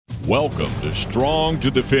Welcome to Strong to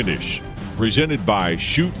the Finish, presented by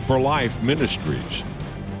Shoot for Life Ministries.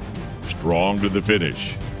 Strong to the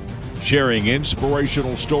Finish, sharing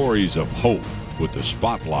inspirational stories of hope with the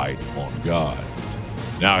spotlight on God.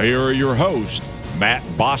 Now here are your hosts, Matt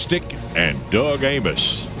Bostic and Doug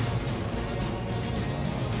Amos.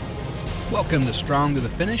 Welcome to Strong to the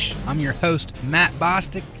Finish. I'm your host, Matt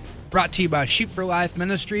Bostic, brought to you by Shoot for Life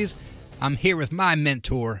Ministries. I'm here with my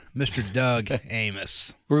mentor, Mr. Doug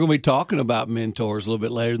Amos. We're going to be talking about mentors a little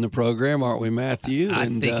bit later in the program, aren't we, Matthew? I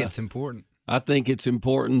think it's important. I think it's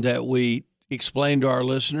important that we explain to our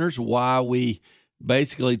listeners why we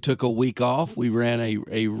basically took a week off. We ran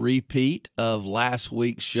a repeat of last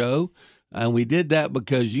week's show, and we did that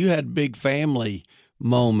because you had a big family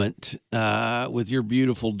moment with your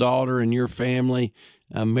beautiful daughter and your family.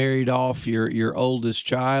 Married off your oldest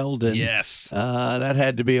child, and yes, that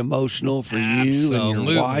had to be emotional for you and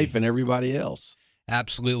your wife and everybody else.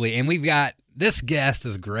 Absolutely, and we've got this guest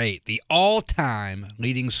is great, the all-time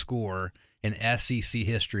leading scorer in SEC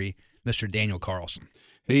history, Mr. Daniel Carlson.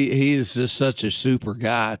 He is just such a super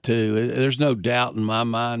guy too. There's no doubt in my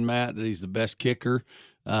mind, Matt, that he's the best kicker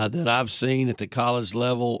that I've seen at the college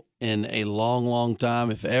level in a long, long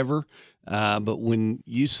time, if ever. But when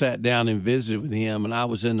you sat down and visited with him and I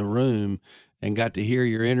was in the room and got to hear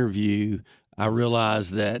your interview, I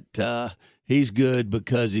realized that he's good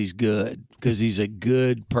because he's a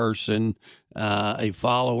good person, a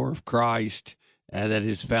follower of Christ, that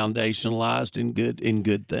is foundationalized in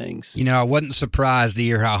good things. You know, I wasn't surprised to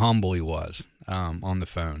hear how humble he was on the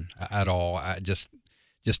phone at all. I just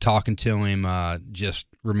talking to him just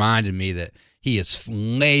reminded me that he is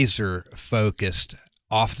laser focused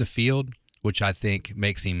off the field, which I think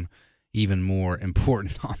makes him even more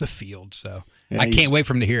important on the field. So yeah, I can't wait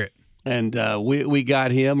for him to hear it. And we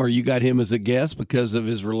got him, or you got him as a guest because of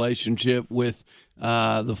his relationship with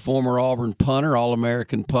the former Auburn punter,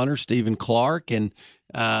 All-American punter, Stephen Clark. And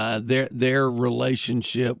their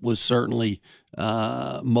relationship was certainly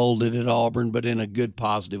molded at Auburn, but in a good,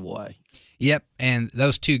 positive way. Yep, and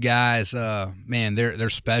those two guys, man, they're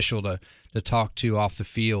special to talk to off the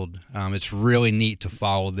field. It's really neat to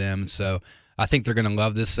follow them. So I think they're going to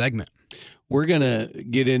love this segment. We're going to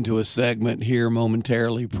get into a segment here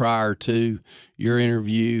momentarily prior to your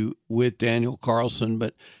interview with Daniel Carlson.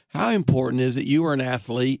 But how important is it? You were an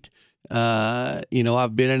athlete. I've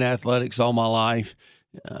been in athletics all my life,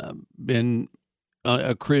 been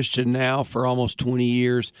a Christian now for almost 20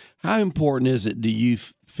 years. How important is it, do you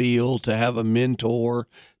feel, to have a mentor,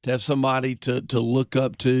 to have somebody to look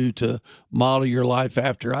up to model your life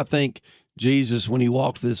after? I think Jesus, when he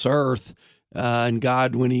walked this earth, and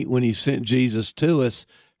God, when he sent Jesus to us,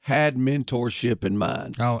 had mentorship in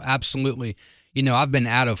mind. Oh, absolutely. You know, I've been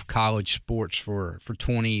out of college sports for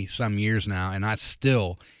 20-some years now, and I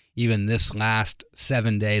still, even this last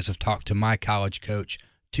 7 days, have talked to my college coach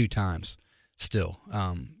 2 times. Still,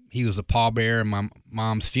 he was a pallbearer at my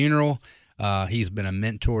mom's funeral. He's been a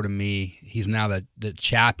mentor to me. He's now the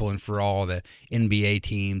chaplain for all the NBA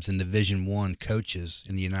teams and Division I coaches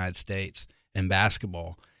in the United States in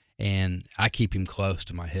basketball. And I keep him close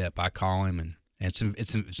to my hip. I call him, and it's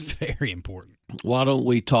very important. Why don't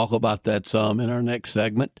we talk about that some in our next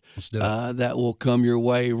segment? Let's do it. That will come your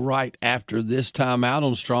way right after this time out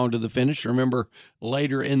on Strong to the Finish. Remember,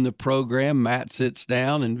 later in the program, Matt sits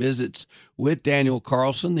down and visits with Daniel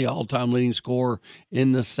Carlson, the all-time leading scorer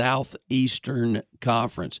in the Southeastern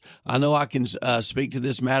Conference. I know I can speak to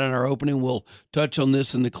this, Matt, in our opening. We'll touch on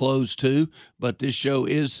this in the close, too. But this show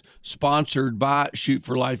is sponsored by Shoot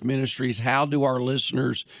for Life Ministries. How do our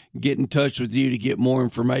listeners get in touch with you to get more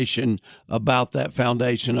information about that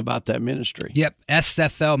foundation, about that ministry? Yep,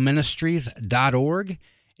 sflministries.org,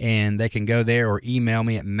 and they can go there or email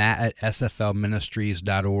me at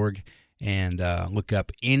matt@sflministries.org and look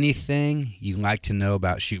up anything you'd like to know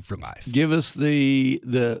about Shoot for Life. Give us the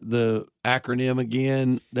acronym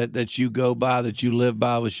again that you go by, that you live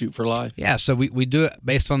by with Shoot for Life. Yeah, so we do it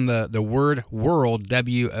based on the word world,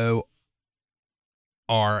 WORLD.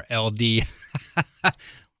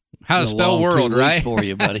 How to spell world, right? For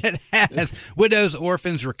you, buddy. It has widows,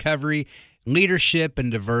 orphans, recovery, leadership,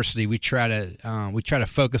 and diversity. We try to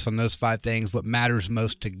focus on those 5 things. What matters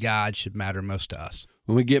most to God should matter most to us.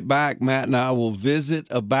 When we get back, Matt and I will visit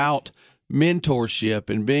about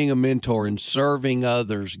mentorship and being a mentor and serving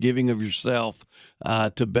others, giving of yourself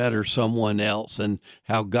to better someone else, and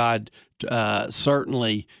how God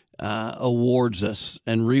certainly awards us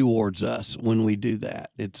and rewards us when we do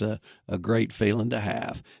that. It's a great feeling to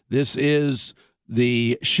have. This is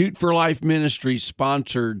the Shoot for Life Ministry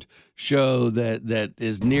sponsored show that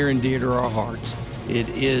is near and dear to our hearts. It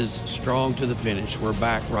is Strong to the Finish. We're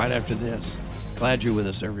back right after this. Glad you're with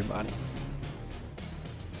us, everybody.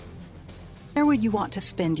 Where would you want to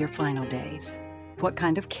spend your final days? What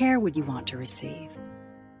kind of care would you want to receive?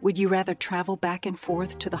 Would you rather travel back and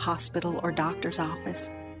forth to the hospital or doctor's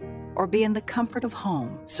office, or be in the comfort of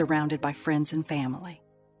home surrounded by friends and family?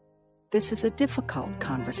 This is a difficult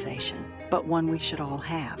conversation, but one we should all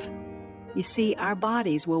have. You see, our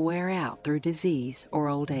bodies will wear out through disease or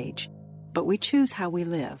old age, but we choose how we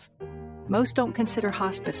live. Most don't consider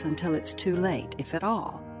hospice until it's too late, if at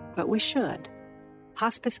all, but we should.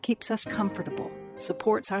 Hospice keeps us comfortable,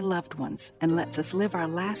 supports our loved ones, and lets us live our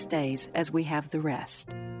last days as we have the rest.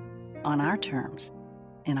 On our terms,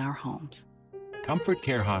 in our homes. Comfort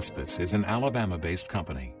Care Hospice is an Alabama-based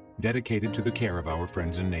company dedicated to the care of our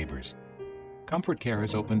friends and neighbors. Comfort Care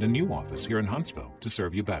has opened a new office here in Huntsville to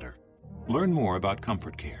serve you better. Learn more about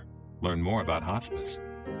Comfort Care. Learn more about hospice.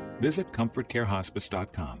 Visit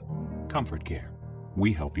ComfortCareHospice.com. Comfort Care.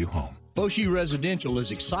 We help you home. Foshee Residential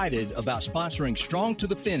is excited about sponsoring Strong to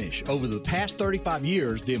the Finish. Over the past 35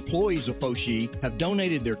 years, the employees of Foshee have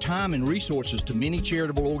donated their time and resources to many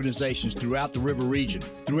charitable organizations throughout the river region.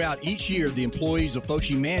 Throughout each year, the employees of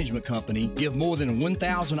Foshee Management Company give more than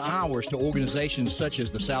 1,000 hours to organizations such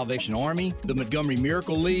as the Salvation Army, the Montgomery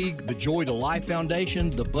Miracle League, the Joy to Life Foundation,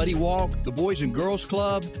 the Buddy Walk, the Boys and Girls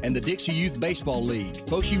Club, and the Dixie Youth Baseball League.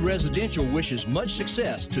 Foshee Residential wishes much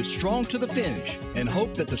success to Strong to the Finish and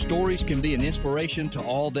hope that the stories can be an inspiration to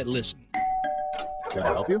all that listen. Can I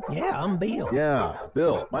help you? Yeah, I'm Bill. Yeah,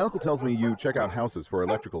 Bill. My uncle tells me you check out houses for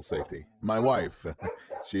electrical safety. My wife,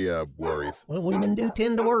 she worries. Well, women do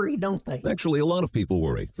tend to worry, don't they? Actually, a lot of people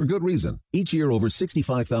worry, for good reason. Each year, over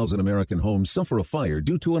 65,000 American homes suffer a fire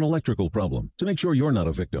due to an electrical problem. To make sure you're not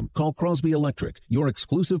a victim, call Crosby Electric, your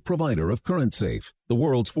exclusive provider of Current Safe, the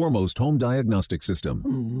world's foremost home diagnostic system.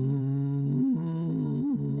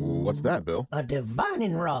 What's that, Bill? A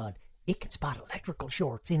divining rod. It can spot electrical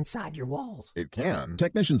shorts inside your walls. It can?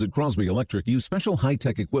 Technicians at Crosby Electric use special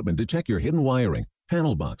high-tech equipment to check your hidden wiring,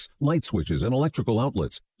 panel box, light switches, and electrical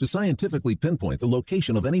outlets to scientifically pinpoint the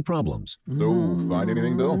location of any problems. So, find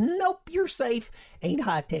anything, Bill? Nope, you're safe. Ain't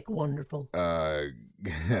high-tech wonderful?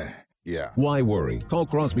 Yeah. Why worry? Call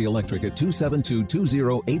Crosby Electric at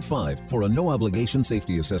 272-2085 for a no-obligation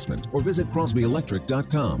safety assessment or visit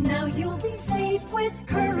crosbyelectric.com. Now you'll be safe with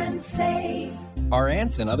Current Safe. Are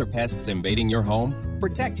ants and other pests invading your home?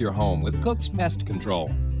 Protect your home with Cook's Pest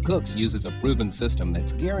Control. Cook's uses a proven system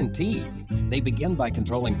that's guaranteed. They begin by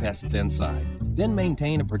controlling pests inside, then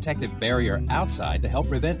maintain a protective barrier outside to help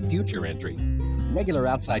prevent future entry. Regular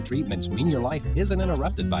outside treatments mean your life isn't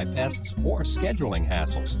interrupted by pests or scheduling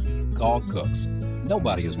hassles. Call Cook's.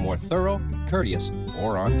 Nobody is more thorough, courteous,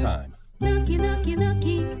 or on time. Looky, looky,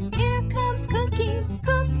 looky, here comes Cookie,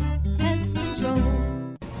 Cook's Pest Control.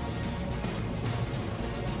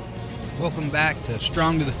 Welcome back to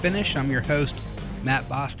Strong to the Finish. I'm your host, Matt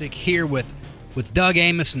Bostic, here with Doug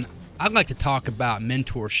Amos, and I'd like to talk about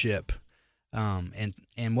mentorship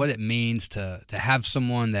and what it means to have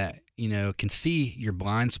someone that can see your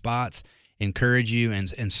blind spots, encourage you,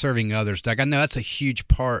 and serving others. Doug, I know that's a huge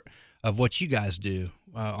part of what you guys do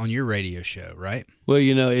on your radio show, right? Well,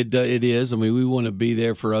 it is. I mean, we want to be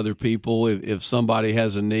there for other people. If somebody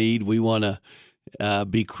has a need, we want to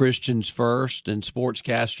be Christians first and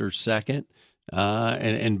sportscasters second,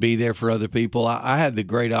 and be there for other people. I had the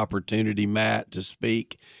great opportunity, Matt, to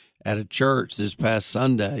speak at a church this past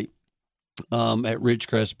Sunday at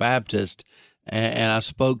Ridgecrest Baptist, and I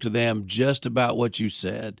spoke to them just about what you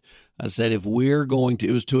said. I said, if we're going to,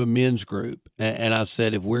 it was to a men's group, and I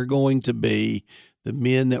said, if we're going to be the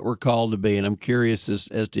men that we're called to be, and I'm curious as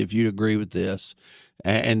to if you'd agree with this,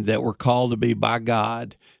 and that we're called to be by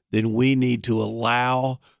God, then we need to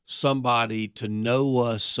allow somebody to know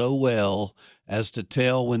us so well as to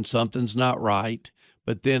tell when something's not right,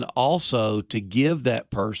 but then also to give that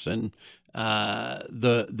person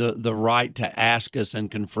the right to ask us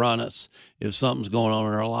and confront us if something's going on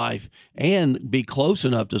in our life, and be close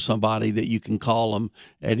enough to somebody that you can call them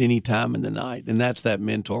at any time in the night. And that's that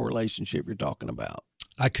mentor relationship you're talking about.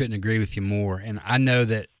 I couldn't agree with you more. And I know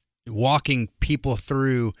that walking people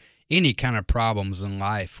through any kind of problems in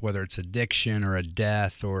life, whether it's addiction or a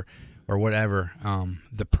death or whatever,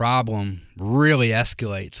 the problem really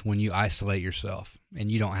escalates when you isolate yourself and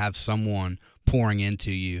you don't have someone pouring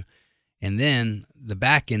into you. And then the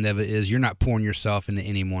back end of it is you're not pouring yourself into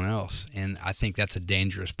anyone else. And I think that's a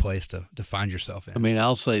dangerous place to find yourself in. I mean,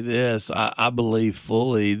 I'll say this. I believe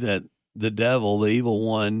fully that the devil, the evil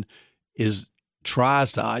one,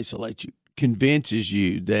 tries to isolate you, convinces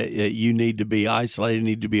you that you need to be isolated,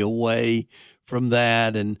 need to be away from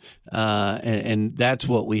that, and that's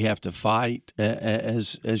what we have to fight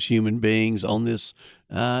as human beings on this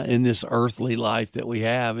in this earthly life that we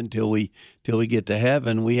have until we get to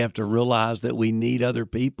heaven. We have to realize that we need other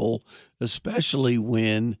people, especially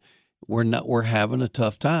when we're having a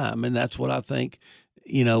tough time, and that's what I think.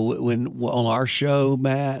 When on our show,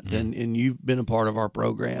 Matt, and you've been a part of our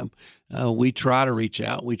program, we try to reach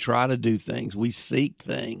out. We try to do things. We seek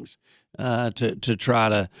things to try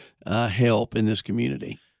to help in this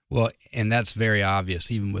community. Well, and that's very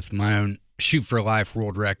obvious. Even with my own Shoot for Life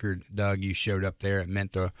world record, Doug, you showed up there. It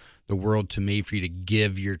meant the world to me for you to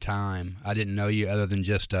give your time. I didn't know you other than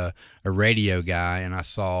just a radio guy, and I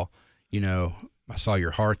saw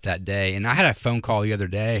your heart that day. And I had a phone call the other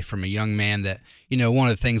day from a young man that, one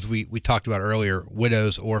of the things we talked about earlier,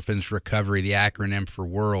 Widows, Orphans, Recovery, the acronym for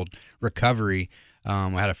World Recovery. I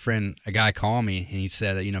had a guy call me, and he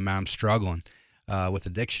said, man, I'm struggling with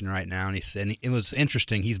addiction right now. And he said, and it was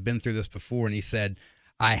interesting. He's been through this before, and he said,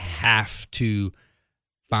 I have to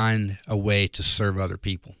find a way to serve other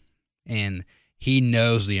people. And he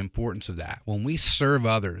knows the importance of that. When we serve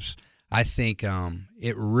others, I think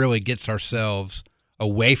it really gets ourselves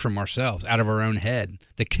away from ourselves, out of our own head.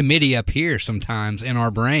 The committee up here sometimes in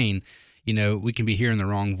our brain, we can be hearing the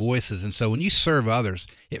wrong voices. And so when you serve others,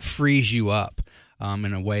 it frees you up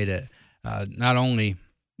in a way that not only,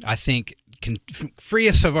 I think, can free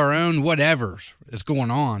us of our own whatever is going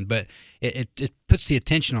on, but it puts the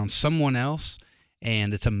attention on someone else,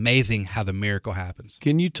 and it's amazing how the miracle happens.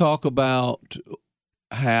 Can you talk about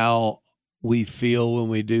how we feel when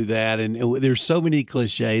we do that? And there's so many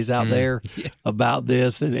cliches out there about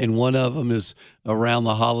this, and one of them is around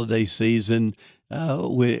the holiday season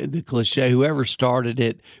with the cliche. Whoever started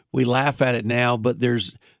it, we laugh at it now, but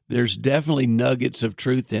there's definitely nuggets of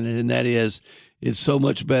truth in it, and that is, it's so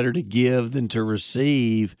much better to give than to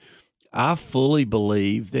receive. I fully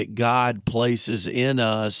believe that God places in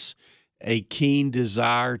us a keen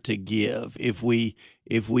desire to give. If we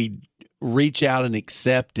reach out and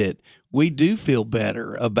accept it, we do feel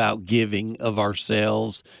better about giving of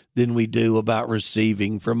ourselves than we do about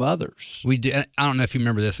receiving from others. We do. I don't know if you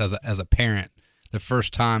remember this as a parent. The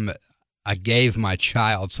first time I gave my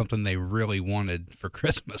child something they really wanted for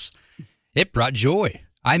Christmas, it brought joy.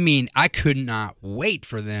 I mean, I could not wait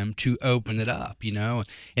for them to open it up,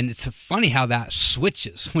 and it's funny how that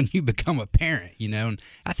switches when you become a parent, and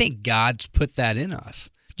I think God's put that in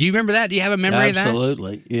us. Do you remember that? Do you have a memory of that?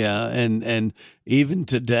 Absolutely, yeah, and even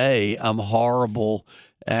today, I'm horrible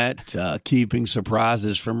at keeping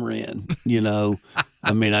surprises from Ren.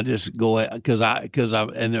 I mean, I just go because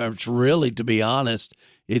and it's really, to be honest,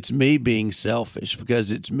 it's me being selfish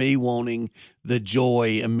because it's me wanting the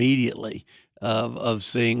joy immediately of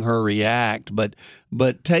seeing her react,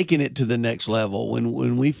 but taking it to the next level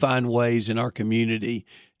when we find ways in our community,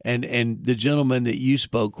 and the gentleman that you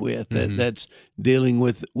spoke with that's dealing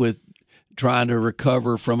with trying to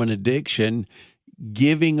recover from an addiction,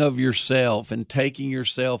 giving of yourself and taking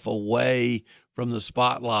yourself away from the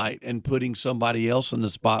spotlight and putting somebody else in the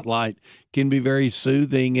spotlight can be very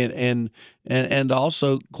soothing and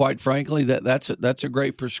also, quite frankly, that's a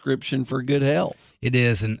great prescription for good health. It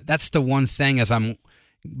is, and that's the one thing as I'm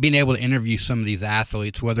being able to interview some of these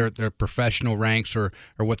athletes, whether they're professional ranks or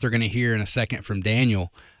what they're going to hear in a second from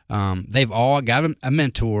Daniel. They've all got a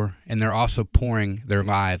mentor, and they're also pouring their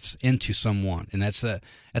lives into someone, and that's a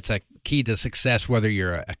key to success. Whether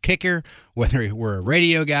you're a kicker, whether we're a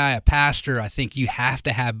radio guy, a pastor, I think you have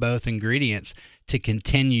to have both ingredients to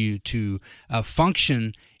continue to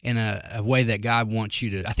function in a way that God wants you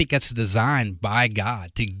to. I think that's designed by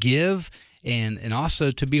God to give and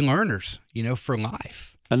also to be learners, for life.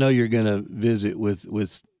 I know you're going to visit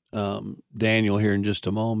with Daniel here in just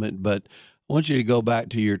a moment, but I want you to go back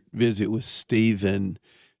to your visit with Stephen.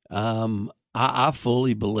 I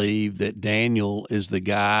fully believe that Daniel is the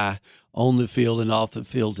guy on the field and off the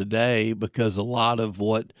field today because a lot of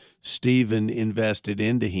what Stephen invested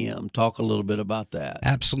into him. Talk a little bit about that.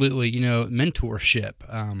 Absolutely.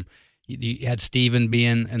 Mentorship. You had Stephen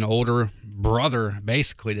being an older brother,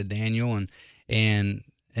 basically, to Daniel, and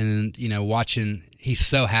watching. He's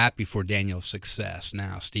so happy for Daniel's success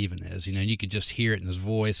now. Stephen is. You could just hear it in his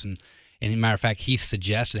voice, and as a matter of fact, he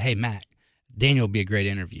suggested, "Hey, Matt, Daniel would be a great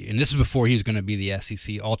interview." And this is before he was going to be the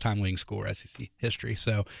SEC all-time leading scorer, SEC history.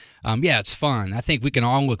 So, it's fun. I think we can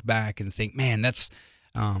all look back and think, man, that's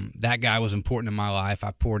that guy was important in my life.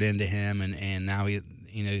 I poured into him, and now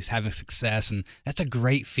he's having success, and that's a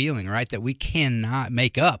great feeling, right? That we cannot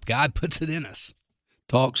make up. God puts it in us.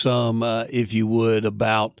 talk some, if you would,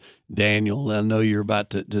 about Daniel. I know you're about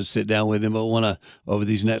to sit down with him, but I want to, over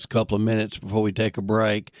these next couple of minutes before we take a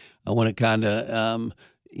break, I want to kind of,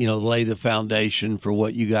 lay the foundation for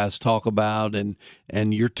what you guys talk about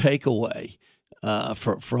and your takeaway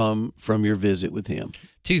from your visit with him.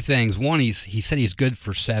 Two things. One, he said he's good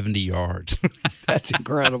for 70 yards. That's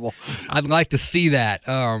incredible. I'd like to see that.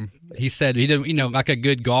 He said he didn't, like a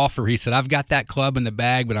good golfer. He said, I've got that club in the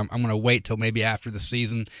bag, but I'm going to wait till maybe after the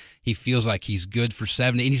season. He feels like he's good for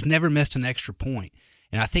 70, and he's never missed an extra point.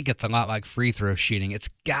 And I think it's a lot like free throw shooting. It's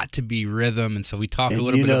got to be rhythm, and so we talked a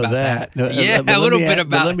little bit about that.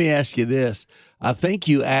 Let me ask you this. I think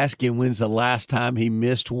you asked him when's the last time he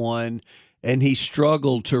missed one, and he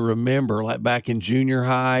struggled to remember, like back in junior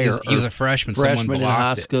high. He was a freshman. Freshman in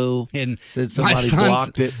high school. And said somebody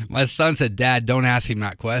blocked it. My son said, Dad, don't ask him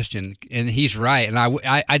that question. And he's right. And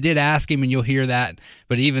I did ask him, and you'll hear that.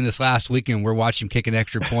 But even this last weekend, we're watching him kick an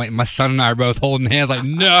extra point, and my son and I are both holding hands like,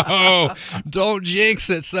 no, don't jinx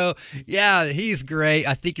it. So, yeah, he's great.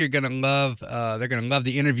 I think you're going to love they're going to love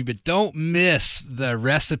the interview. But don't miss the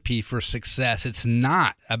recipe for success. It's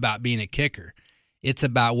not about being a kicker. It's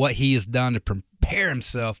about what he has done to prepare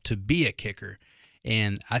himself to be a kicker.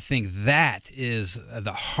 And I think that is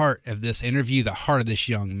the heart of this interview, the heart of this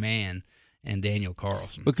young man and Daniel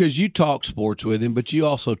Carlson. Because you talk sports with him, but you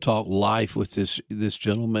also talk life with this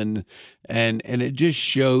gentleman, and it just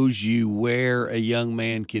shows you where a young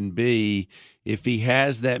man can be if he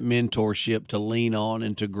has that mentorship to lean on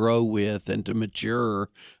and to grow with and to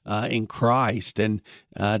mature in Christ. And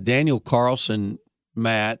Daniel Carlson,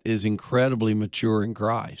 Matt, is incredibly mature in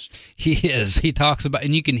Christ. He is. He talks about,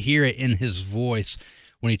 and you can hear it in his voice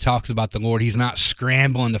when he talks about the Lord. He's not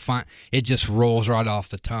scrambling to find, it just rolls right off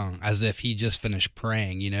the tongue as if he just finished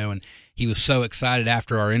praying, and he was so excited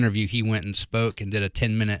after our interview. He went and spoke and did a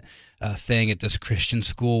 10-minute thing at this Christian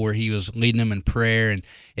school where he was leading them in prayer.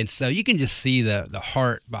 And so you can just see the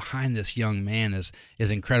heart behind this young man is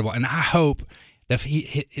incredible. And I hope that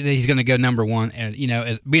he's going to go number one, and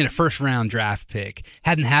as being a first-round draft pick.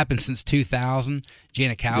 Hadn't happened since 2000.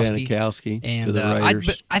 Janikowski and to the Raiders.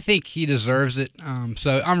 But I think he deserves it.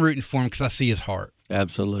 So I'm rooting for him because I see his heart.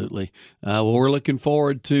 Absolutely. Well, we're looking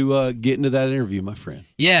forward to getting to that interview, my friend.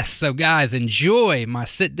 Yes. So, guys, enjoy my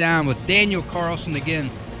sit-down with Daniel Carlson. Again,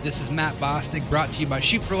 this is Matt Bostic, brought to you by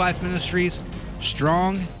Shoot for Life Ministries,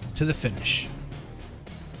 strong to the finish.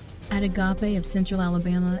 At Agape of Central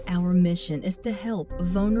Alabama, our mission is to help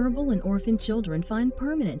vulnerable and orphan children find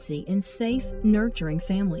permanency in safe, nurturing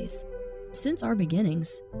families. Since our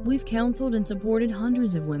beginnings, we've counseled and supported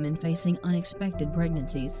hundreds of women facing unexpected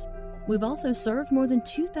pregnancies. We've also served more than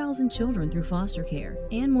 2,000 children through foster care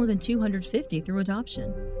and more than 250 through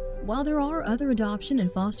adoption. While there are other adoption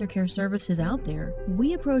and foster care services out there,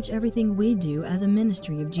 we approach everything we do as a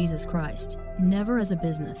ministry of Jesus Christ, never as a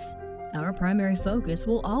business. Our primary focus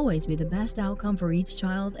will always be the best outcome for each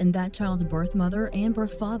child and that child's birth mother and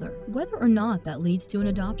birth father, whether or not that leads to an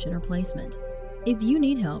adoption or placement. If you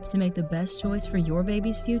need help to make the best choice for your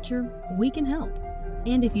baby's future, we can help.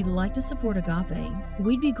 And if you'd like to support Agape,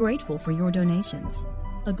 we'd be grateful for your donations.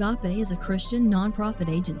 Agape is a Christian nonprofit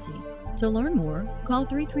agency. To learn more, call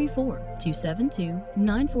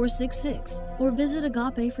 334-272-9466 or visit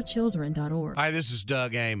agapeforchildren.org. Hi, this is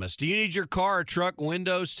Doug Amos. Do you need your car or truck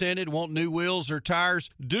windows tinted, want new wheels or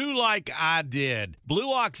tires? Do like I did.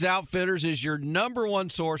 Blue Ox Outfitters is your number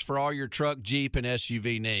one source for all your truck, Jeep, and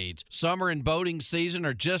SUV needs. Summer and boating season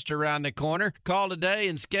are just around the corner. Call today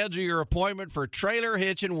and schedule your appointment for trailer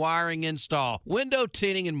hitch and wiring install, window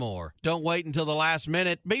tinting, and more. Don't wait until the last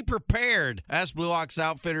minute. Be prepared. Ask Blue Ox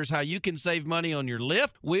Outfitters how you can save money on your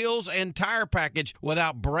lift, wheels, and tire package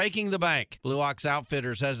without breaking the bank. Blue Ox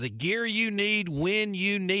Outfitters has the gear you need when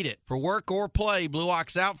you need it. For work or play, Blue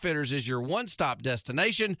Ox Outfitters is your one-stop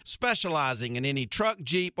destination, specializing in any truck,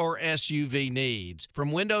 Jeep, or SUV needs.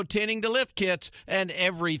 From window tinting to lift kits and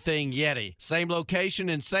everything Yeti. Same location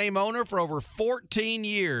and same owner for over 14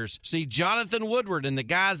 years. See Jonathan Woodward and the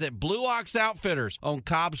guys at Blue Ox Outfitters on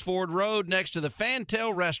Cobbs Ford Road next to the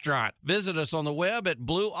Fantail Restaurant. Visit us on the web at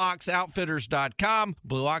BlueOxOutfitters.com.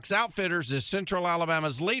 Blue Ox Outfitters is Central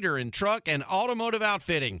Alabama's leader in truck and automotive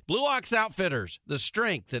outfitting. Blue Ox Outfitters, the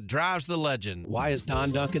strength that drives the legend. Why is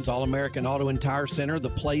Don Duncan's All-American Auto and Tire Center the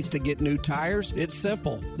place to get new tires? It's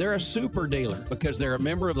simple. They're a super dealer because they're a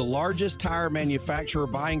member of the largest tire manufacturer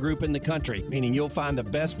buying group in the country, meaning you'll find the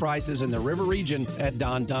best prices in the River region at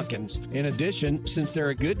Don Duncan's. In addition, since they're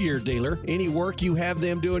a Goodyear dealer, any work you have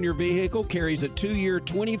them do in your vehicle carries a 2-year,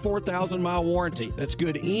 24,000-mile warranty that's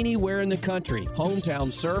good anywhere in the country.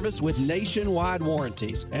 Hometown service with nationwide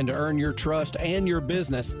warranties. And to earn your trust, and your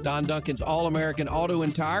business, Don Duncan's All-American Auto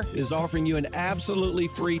and Tire is offering you an absolutely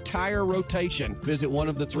free tire rotation. Visit one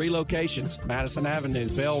of the 3 locations, Madison Avenue,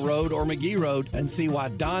 Bell Road, or McGee Road, and see why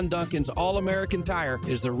Don Duncan's All-American Tire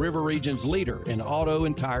is the River Region's leader in auto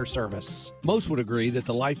and tire service. Most would agree that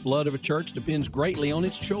the lifeblood of a church depends greatly on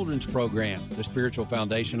its children's program. The spiritual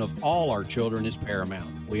foundation of all our children is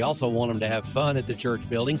paramount. We also want them to have fun at the church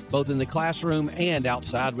building, both in the classroom and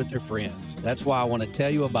outside with their friends. That's why I want to tell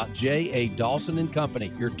you about J.A. Dawson &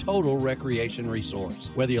 Company, your total recreation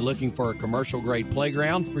resource. Whether you're looking for a commercial-grade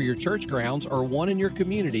playground for your church grounds or one in your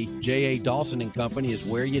community, J.A. Dawson & Company is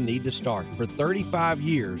where you need to start. For 35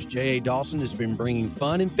 years, J.A. Dawson has been bringing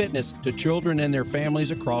fun and fitness to children and their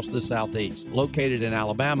families across the Southeast. Located in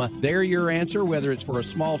Alabama, they're your answer, whether it's for a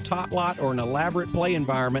small tot lot or an elaborate play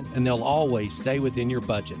environment, and they'll always stay within your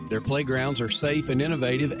budget. Their playgrounds are safe and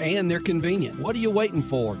innovative, and they're convenient. What are you waiting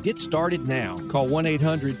for? Get started now. Call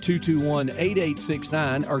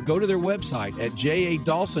 1-800-221-8869 or go to their website at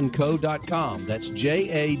jadawsonco.com. That's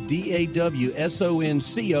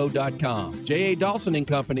JADAWSONCO.com. J.A. Dawson &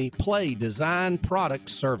 Company, play, design, product,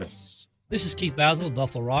 service. This is Keith Basil of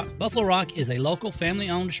Buffalo Rock. Buffalo Rock is a local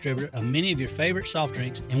family-owned distributor of many of your favorite soft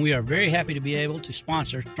drinks, and we are very happy to be able to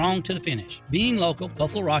sponsor Strong to the Finish. Being local,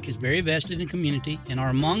 Buffalo Rock is very vested in community and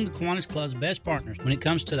are among the Kiwanis Club's best partners when it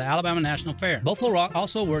comes to the Alabama National Fair. Buffalo Rock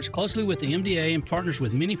also works closely with the MDA and partners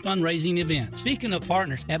with many fundraising events. Speaking of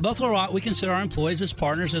partners, at Buffalo Rock, we consider our employees as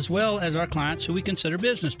partners as well as our clients who we consider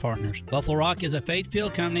business partners. Buffalo Rock is a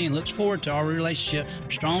faith-filled company and looks forward to our relationship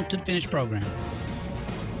Strong to the Finish program.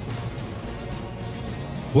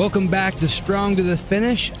 Welcome back to Strong to the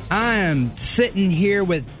Finish. I am sitting here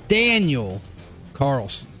with Daniel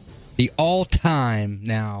Carlson, the all-time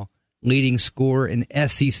now leading scorer in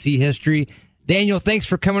SEC history. Daniel, thanks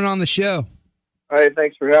for coming on the show. Hey,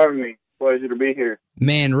 thanks for having me. Pleasure to be here.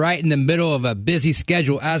 Man, right in the middle of a busy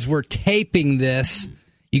schedule. As we're taping this,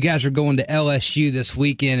 you guys are going to LSU this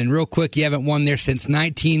weekend. And real quick, you haven't won there since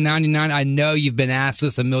 1999. I know you've been asked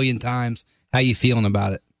this a million times. How you feeling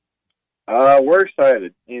about it? We're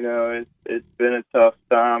excited. You know, it's been a tough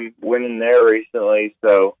time winning there recently,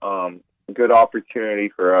 so good opportunity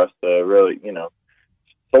for us to really,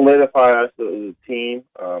 solidify us as a team.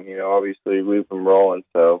 Obviously we've been rolling,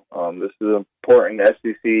 so this is an important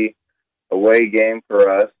SEC away game for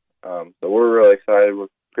us. So we're really excited. We're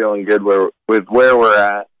feeling good with where we're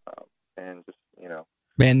at, and just,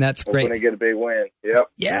 Man, that's great. Hoping to get a big win. Yep.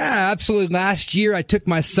 Yeah, absolutely. Last year I took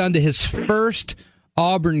my son to his first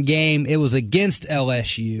Auburn game. It was against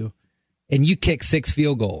LSU, and you kicked 6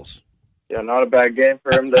 field goals. Yeah, not a bad game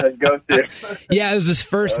for him to go to. Yeah, it was his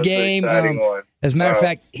first game. As a matter of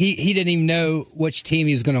fact, he didn't even know which team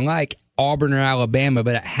he was going to like, Auburn or Alabama,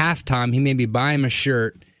 but at halftime, he made me buy him a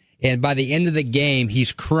shirt, and by the end of the game,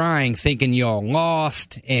 he's crying thinking y'all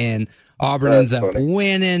lost, and Auburn ends up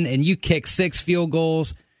winning, and you kicked 6 field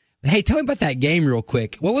goals. Hey, tell me about that game real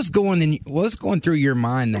quick. What was going through your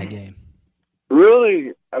mind that game?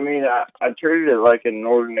 Really, I treated it like an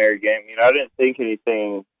ordinary game. I didn't think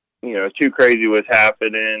anything, too crazy was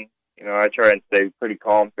happening. I try and stay pretty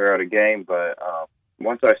calm throughout a game, but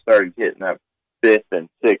once I started getting that 5th and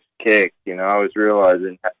 6th kick, I was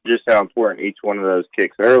realizing just how important each one of those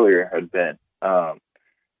kicks earlier had been. And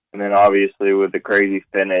then obviously with the crazy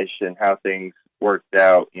finish and how things worked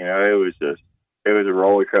out, it was a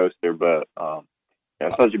roller coaster, but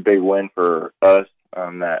such a big win for us.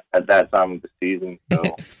 At that time of the season, so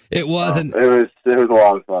it wasn't. It was a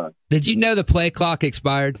lot of fun. Did you know the play clock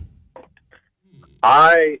expired?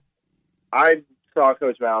 I saw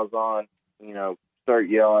Coach Malzahn, start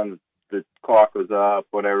yelling. The clock was up,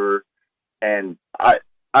 whatever, and I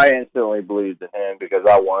instantly believed in him because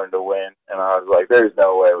I wanted to win, and I was like, "There's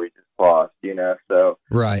no way we just lost," So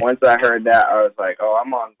right. Once I heard that, I was like, "Oh,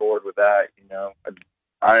 I'm on board with that,"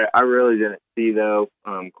 I really didn't see though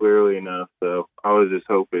clearly enough, so I was just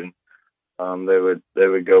hoping they would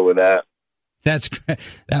go with that. That's great.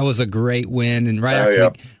 That was a great win, and right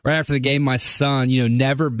after the game, my son,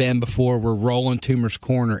 never been before. We're rolling Toomer's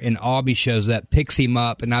corner, and Aubie shows up, picks him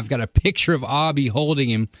up, and I've got a picture of Aubie holding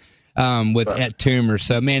him at Toomer.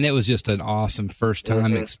 So man, it was just an awesome first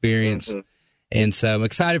time experience. Mm-hmm. And so I'm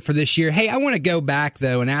excited for this year. Hey, I want to go back,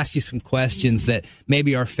 though, and ask you some questions that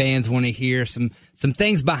maybe our fans want to hear, some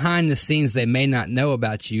things behind the scenes they may not know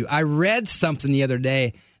about you. I read something the other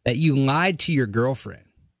day that you lied to your girlfriend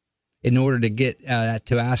in order to get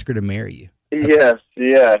to ask her to marry you. Yes.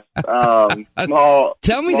 Tell me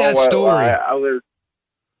that story.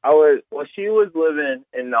 She was living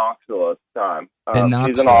in Knoxville at the time.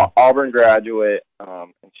 She's an Auburn graduate,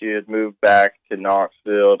 and she had moved back to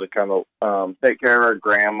Knoxville to kind of take care of her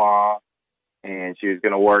grandma and she was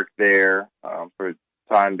going to work there for the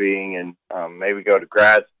time being, and maybe go to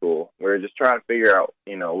grad school. We were just trying to figure out,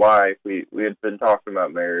 life. We had been talking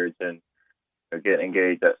about marriage and getting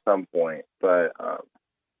engaged at some point, but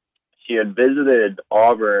she had visited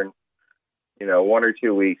Auburn, 1 or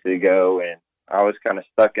 2 weeks ago, and I was kind of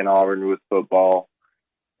stuck in Auburn with football,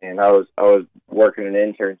 and I was working an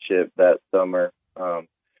internship that summer, and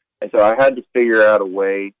so I had to figure out a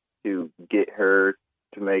way to get her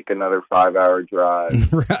to make another 5-hour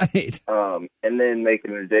drive, right? And then make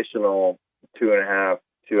an additional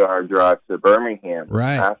 2.5-2-hour drive to Birmingham,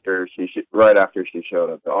 right after she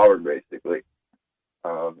showed up to Auburn, basically,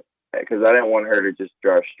 because I didn't want her to just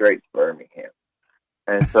drive straight to Birmingham.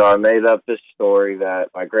 And so I made up this story that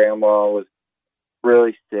my grandma was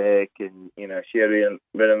really sick, and she had been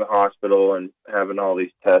in the hospital and having all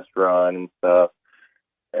these tests run and stuff.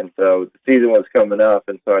 And so the season was coming up,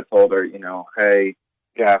 and so I told her, hey,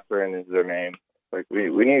 Catherine is her name. Like, we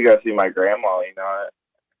need to go see my grandma.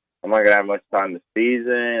 I'm not gonna have much time this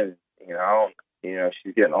season.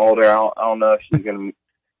 She's getting older. I don't know if she's gonna,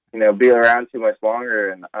 be around too much longer.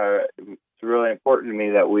 And it's really important to me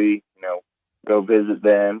that we, go visit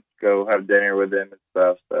them, go have dinner with them and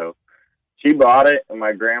stuff. So she bought it, and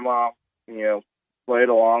my grandma, played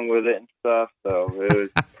along with it and stuff. So it was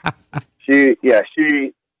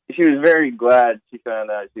she was very glad she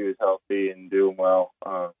found out she was healthy and doing well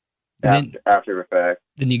after the fact.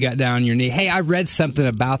 Then you got down on your knee. Hey, I read something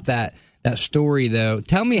about that story, though.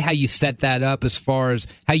 Tell me how you set that up as far as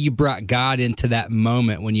how you brought God into that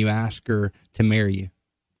moment when you asked her to marry you.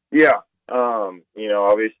 Yeah.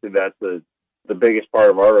 Obviously that's the biggest part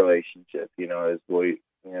of our relationship, as we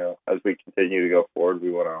continue to go forward,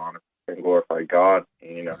 we want to honor and glorify God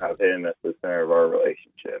and, have Him as the center of our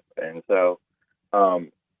relationship. And so, I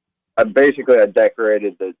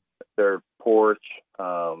decorated their porch.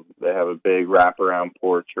 They have a big wraparound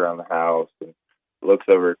porch around the house and it looks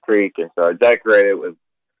over a creek. And so I decorated it with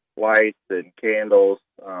lights and candles.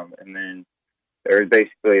 And then there was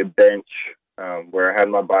basically a bench where I had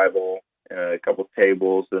my Bible and a couple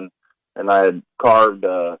tables, and I had carved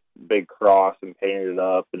a big cross and painted it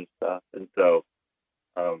up and stuff. And so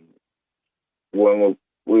when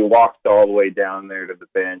we walked all the way down there to the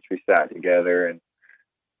bench, we sat together, and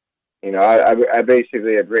I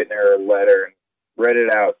basically had written her a letter and read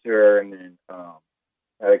it out to her, and then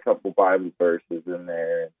had a couple Bible verses in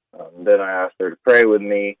there. And then I asked her to pray with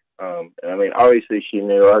me. Obviously she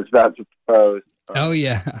knew I was about to propose. Oh,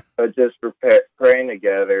 yeah. But just praying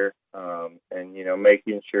together, and,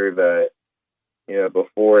 making sure that,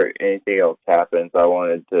 before anything else happens, I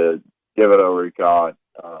wanted to give it over to God,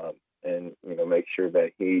 and, make sure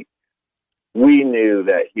that we knew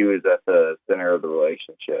that He was at the center of the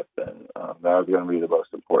relationship, and that was going to be the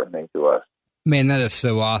most important thing to us. Man, that is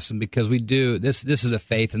so awesome, because we do this. This is a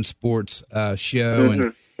faith and sports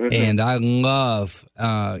show, and I love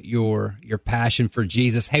your passion for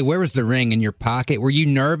Jesus. Hey, where was the ring in your pocket? Were you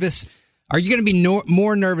nervous? Are you going to be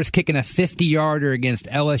more nervous kicking a 50-yarder against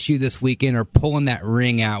LSU this weekend, or pulling that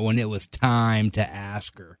ring out when it was time to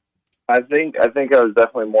ask her? I think I was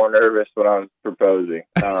definitely more nervous when I was proposing.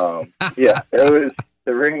 Yeah, the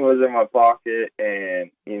ring was in my pocket,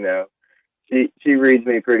 and she reads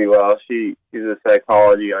me pretty well. She's a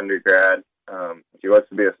psychology undergrad. She wants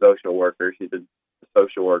to be a social worker. She's a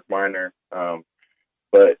social work minor,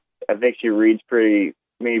 but I think she reads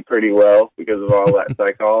me pretty well because of all that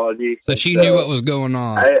psychology. So she knew what was going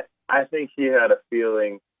on. I think she had a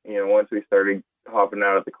feeling, once we started hopping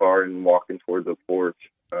out of the car and walking towards the porch.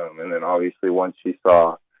 And then obviously once she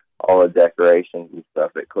saw all the decorations and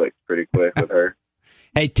stuff, it clicked pretty quick with her.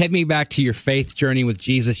 Hey, take me back to your faith journey with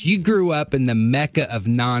Jesus. You grew up in the mecca of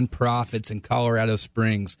nonprofits in Colorado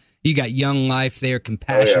Springs. You got Young Life there,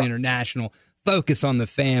 Compassion International, Focus on the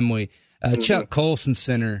Family, Chuck Colson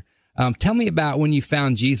Center. Tell me about when you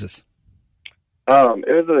found Jesus. It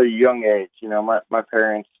was at a young age. My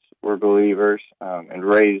parents were believers and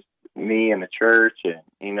raised me in the church, and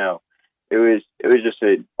it was just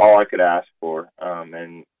all I could ask for.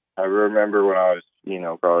 And I remember when I was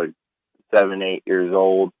probably 7-8 years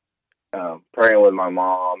old, praying with my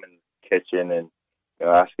mom in the kitchen and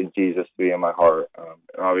asking Jesus to be in my heart.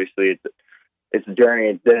 And obviously, it's a journey.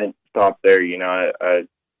 It didn't stop there. I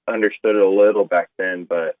understood it a little back then,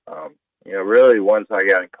 but really once I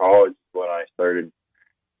got in college, when I started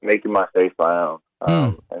making my faith my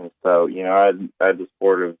own. And so, I had the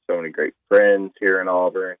support of so many great friends here in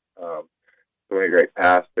Auburn, so many great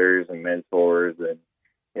pastors and mentors, and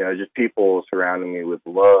just people surrounding me with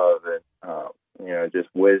love and just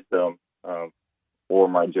wisdom for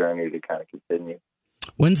my journey to kind of continue.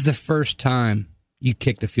 When's the first time you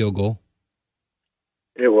kicked a field goal?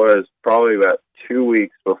 It was probably about 2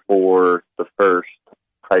 weeks before the first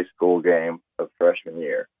high school game of freshman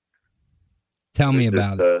year. Tell me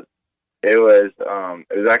about it. It was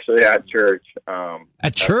actually at church.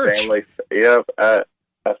 At church?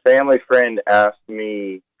 A family friend asked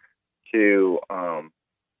me to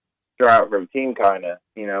try out for a team, kind of.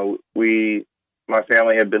 You know, my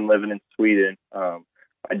family had been living in Sweden.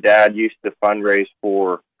 My dad used to fundraise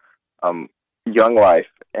for Young Life,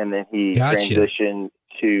 and then he transitioned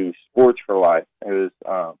to Sports for Life. It was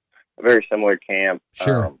a very similar camp.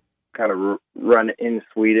 Sure. Kind of run in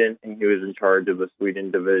Sweden, and he was in charge of the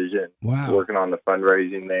Sweden division, working on the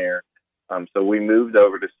fundraising there. So we moved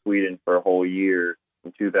over to Sweden for a whole year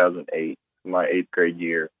in 2008, my 8th grade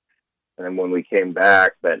year. And then when we came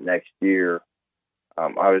back that next year,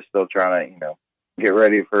 I was still trying to, get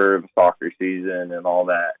ready for the soccer season and all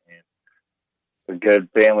that. And a good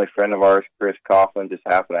family friend of ours, Chris Coughlin, just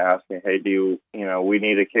happened to ask me, hey, we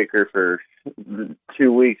need a kicker for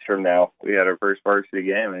 2 weeks from now. We had our first varsity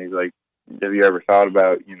game, and he's like, have you ever thought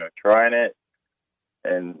about, trying it?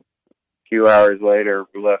 And a few hours later,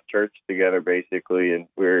 we left church together, basically, and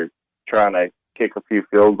we were trying to kick a few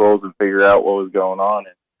field goals and figure out what was going on.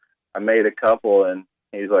 And I made a couple, and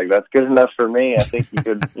he's like, that's good enough for me. I think you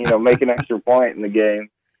could, make an extra point in the game.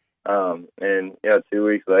 2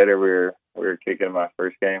 weeks later, we were kicking my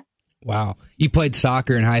first game. Wow. You played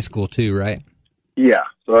soccer in high school too, right? Yeah.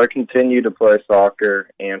 So I continued to play soccer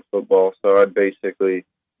and football. So I'd basically,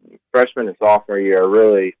 freshman and sophomore year, I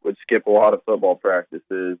really would skip a lot of football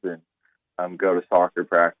practices and go to soccer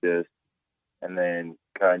practice. And then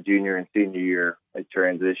kind of junior and senior year, I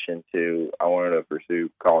transitioned to, I wanted to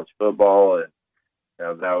pursue college football, and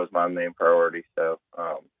that was my main priority. So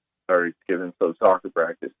started skipping some soccer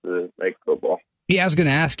practice to make football. Yeah, I was going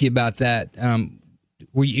to ask you about that.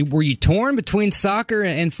 Were you torn between soccer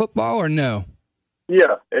and football, or no?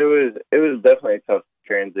 Yeah, it was definitely a tough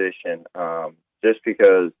transition. Just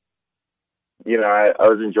because I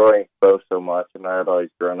was enjoying both so much, and I had always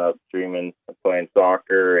grown up dreaming of playing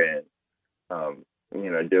soccer and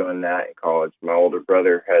doing that in college. My older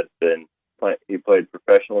brother he played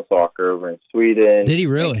professional soccer over in Sweden. Did he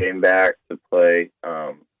really? And came back to play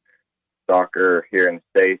soccer here in the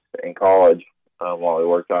States in college while he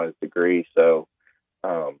worked on his degree. So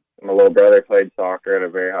my little brother played soccer at a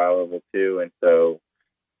very high level too, and so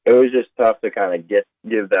it was just tough to kind of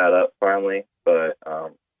give that up finally. But I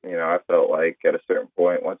felt like at a certain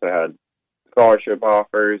point, once I had scholarship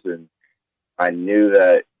offers, and I knew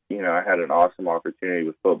that I had an awesome opportunity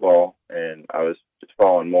with football, and I was just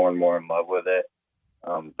falling more and more in love with it,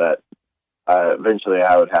 that eventually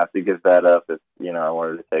I would have to give that up if I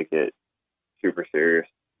wanted to take it super serious.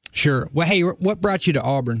 Sure. Well, hey, what brought you to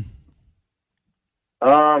Auburn?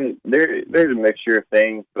 There's a mixture of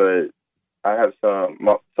things, but I have some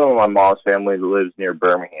of my mom's family that lives near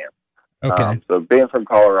Birmingham. Okay. So being from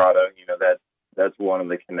Colorado, that's one of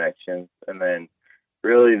the connections. And then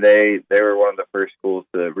really they were one of the first schools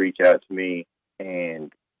to reach out to me,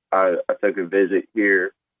 and I took a visit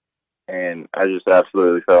here, and I just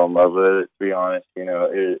absolutely fell in love with it, to be honest.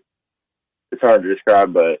 It's hard to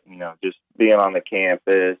describe, but, just being on the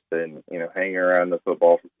campus and, hanging around the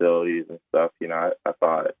football facilities and stuff, I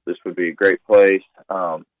thought this would be a great place,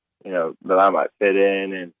 that I might fit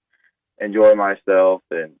in and enjoy myself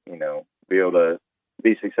and, be able to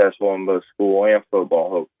be successful in both school and football,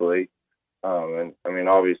 hopefully. And I mean,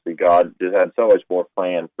 obviously God just had so much more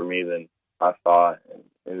planned for me than I thought.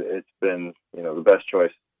 And it's been, the best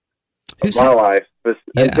choice of my life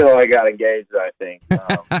until I got engaged, I think.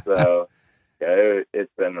 So yeah,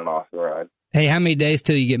 it's been an awesome ride. Hey, how many days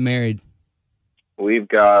till you get married? We've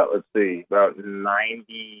got, about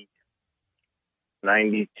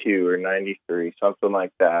 92 or 93, something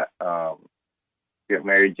like that. Get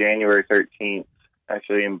married January 13th,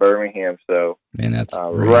 actually in Birmingham. So, man, that's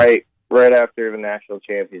right after the national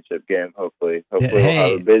championship game. Hopefully we'll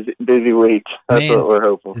have a busy week. That's what we're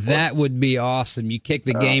hoping for. That would be awesome. You kick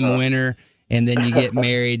the game winner, and then you get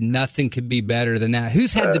married. Nothing could be better than that.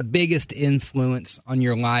 Who's had the biggest influence on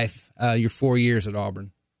your life, your 4 years at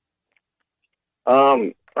Auburn?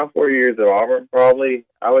 My 4 years at Auburn, probably,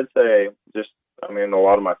 I would say a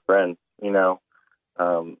lot of my friends,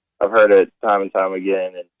 I've heard it time and time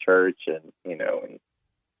again in church and, and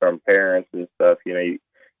from parents and stuff,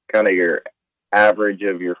 kind of your average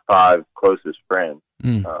of your 5 closest friends.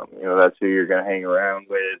 That's who you're going to hang around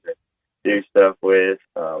with and do stuff with,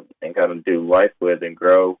 and kind of do life with and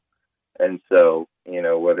grow. And so,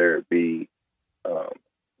 whether it be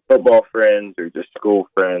football friends or just school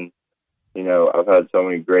friends, I've had so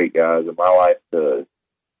many great guys in my life to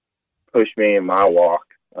push me in my walk.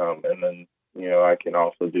 And then I can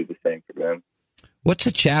also do the same for them. What's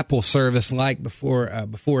a chapel service like before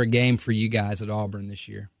a game for you guys at Auburn this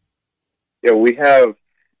year? Yeah, we have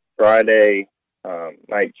Friday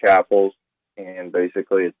night chapels, and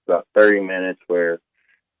basically it's about 30 minutes where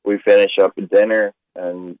we finish up a dinner,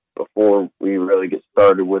 and before we really get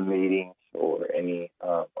started with meetings or any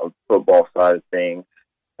of football side of things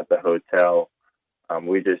at the hotel,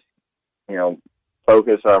 we just,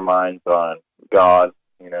 focus our minds on God,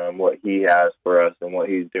 and what He has for us and what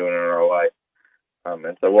He's doing in our life.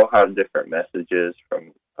 And so we'll have different messages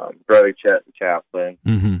from Brother Chet, the chaplain,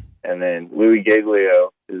 and then Louis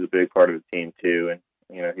Giglio is a big part of the team too. And,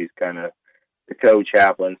 he's kind of the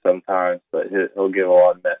co-chaplain sometimes, but he'll give a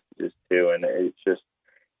lot of messages too. And it's just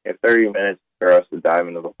 30 minutes for us to dive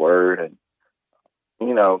into the Word. And,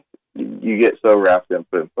 you get so wrapped up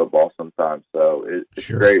in football sometimes. So it's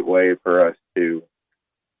a great way for us to,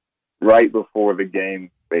 right before the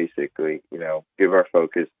game, basically, give our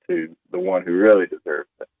focus to the one who really deserves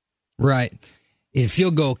it. Right. In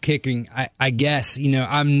field goal kicking, I guess,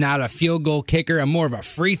 I'm not a field goal kicker. I'm more of a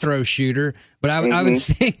free throw shooter. But I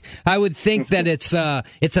would think that it's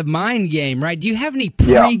a mind game, right? Do you have any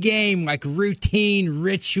pregame routine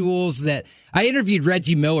rituals that I interviewed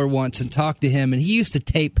Reggie Miller once and talked to him, and he used to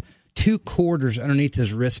tape 2 quarters underneath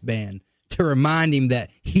his wristband to remind him that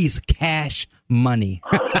he's cash money.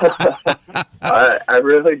 I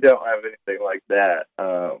really don't have anything like that.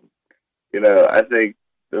 I think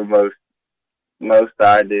the most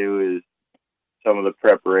I do is some of the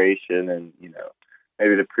preparation and,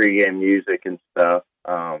 maybe the pregame music and stuff.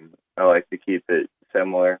 I like to keep it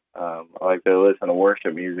similar. I like to listen to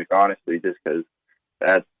worship music, honestly, just because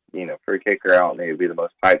that's, for a kicker, I don't need to be the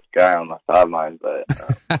most hyped guy on the sideline, but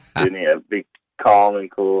you need to be calm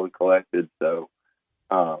and cool and collected. So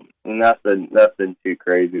nothing too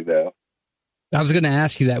crazy though. I was going to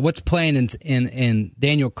ask you that. What's playing in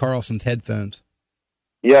Daniel Carlson's headphones?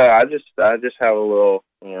 Yeah, I just have a little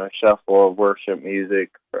shuffle of worship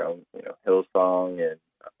music from Hillsong and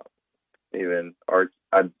even our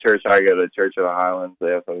church. I go to Church of the Highlands.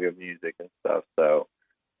 They have some good music and stuff. So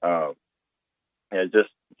just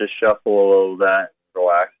shuffle a little of that,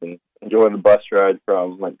 relax, and enjoy the bus ride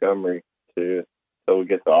from Montgomery till we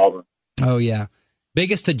get to Auburn. Oh yeah,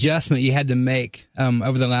 biggest adjustment you had to make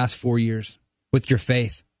over the last 4 years with your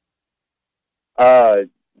faith?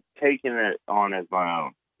 Taking it on as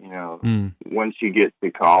my own. Once you get to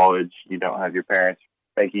college, you don't have your parents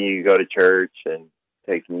making you go to church and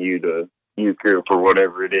taking you to youth group or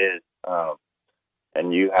whatever it is,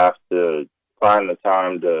 and you have to find the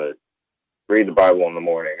time to read the Bible in the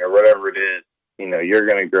morning or whatever it is. You're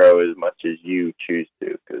going to grow as much as you choose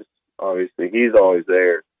to, because obviously He's always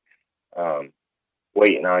there,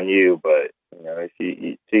 waiting on you. But it's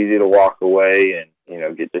easy to walk away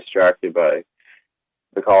and get distracted by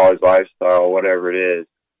the college lifestyle, whatever it is.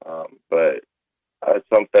 But it's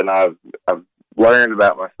something I've learned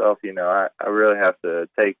about myself. I really have to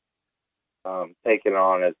take it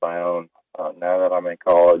on as my own now that I'm in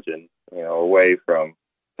college and away from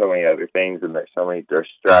so many other things, and there's so many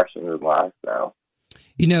distractions in life now.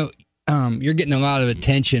 You're getting a lot of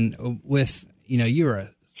attention with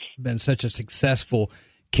been such a successful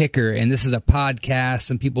kicker, and this is a podcast,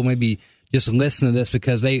 and people maybe just listen to this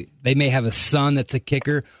because they may have a son that's a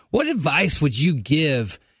kicker. What advice would you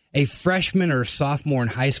give a freshman or a sophomore in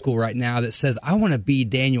high school right now that says, I want to be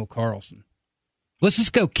Daniel Carlson? Let's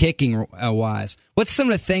just go kicking wise. What's some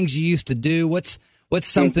of the things you used to do? What's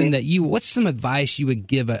something what's some advice you would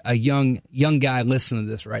give a young guy listening to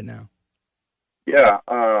this right now? Yeah.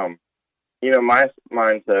 My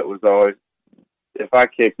mindset was always, if I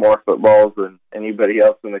kick more footballs than anybody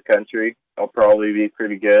else in the country, I'll probably be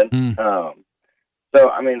pretty good. So,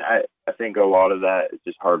 I think a lot of that is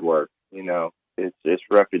just hard work. It's just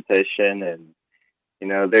repetition, and,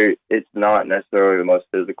 it's not necessarily the most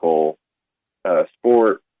physical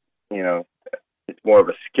sport. It's more of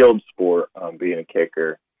a skilled sport, being a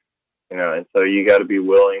kicker, and so you got to be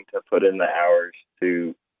willing to put in the hours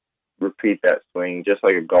to repeat that swing, just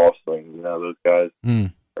like a golf swing. Those guys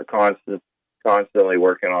are constantly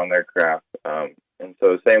working on their craft. And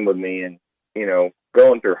so same with me. And,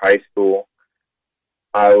 going through high school,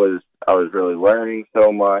 I was really learning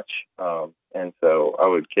so much. And so I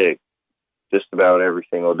would kick just about every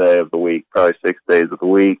single day of the week, probably 6 days of the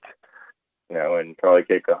week, and probably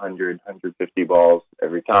kick 100, 150 balls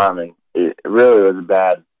every time. And it really was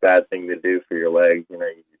a bad thing to do for your legs.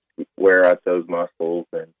 You wear out those muscles.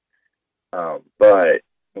 And, but,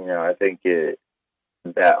 I think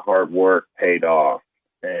that hard work paid off.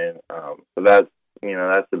 And, so that's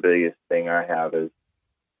the biggest thing I have is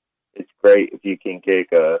it's great if you can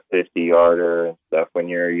kick a 50-yarder and stuff when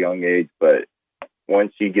you're a young age, but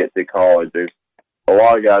once you get to college, there's a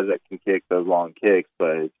lot of guys that can kick those long kicks,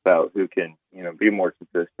 but it's about who can, be more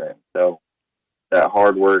consistent. So that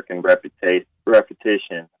hard work and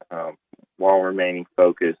repetition while remaining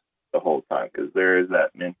focused the whole time, because there is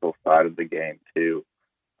that mental side of the game too.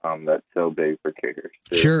 That's so big for kickers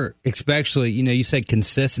too. Sure, especially, you said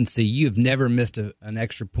consistency. You've never missed an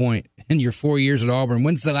extra point in your 4 years at Auburn.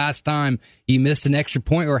 When's the last time you missed an extra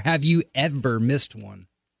point, or have you ever missed one?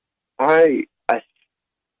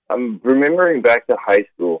 I'm remembering back to high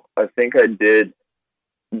school. I think I did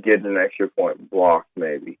get an extra point blocked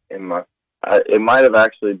maybe in my. It might have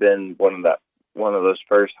actually been one of those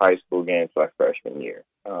first high school games my freshman year.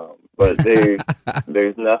 But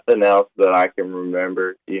there's nothing else that I can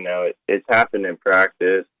remember. It's happened in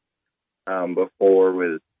practice before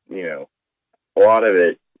with, a lot of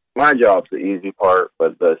it. My job's the easy part,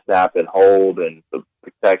 but the snap and hold and the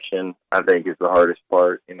protection, I think, is the hardest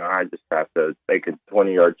part. I just have to make a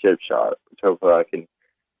 20-yard chip shot, which hopefully I can,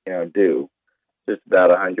 do just about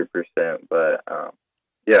 100%. But,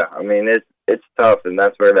 yeah, I mean, it's tough, and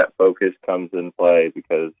that's where that focus comes in play,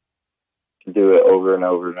 because to do it over and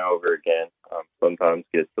over and over again sometimes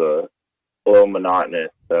gets a little monotonous.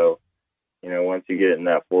 So, once you get in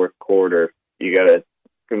that fourth quarter, you got to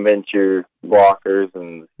convince your blockers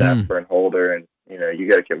and the snapper and holder, and, you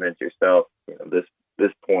got to convince yourself,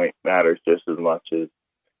 this point matters just as much as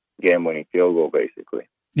game-winning field goal, basically.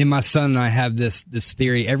 And my son and I have this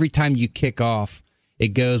theory. Every time you kick off, it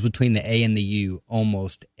goes between the A and the U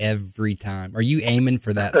almost every time. Are you aiming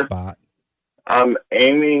for that spot? I'm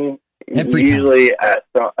aiming every usually time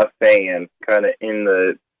at a fan, kind of in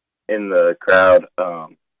the crowd, a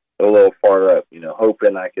little far up.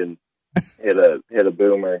 Hoping I can hit a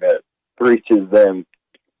boomer that reaches them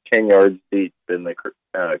 10 yards deep in the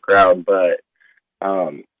crowd. But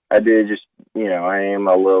I did just I am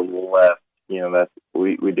a little left. That's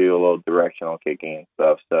we do a little directional kicking and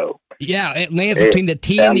stuff. So yeah, it lands between the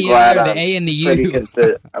T and the I, or the A and the U.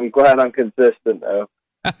 I'm glad I'm consistent though.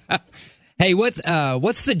 Hey, what's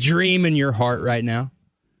the dream in your heart right now?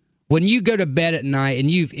 When you go to bed at night and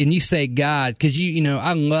you say God, because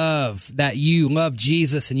I love that you love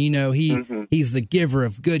Jesus, and he's the giver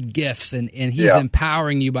of good gifts, and he's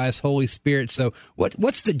empowering you by his Holy Spirit. So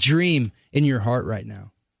what's the dream in your heart right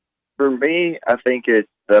now? For me, I think it's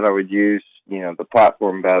that I would use the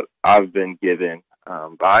platform that I've been given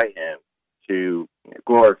by him to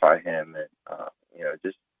glorify him, and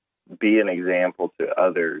just be an example to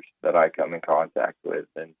others that I come in contact with.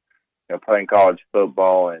 And playing college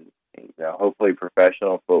football and hopefully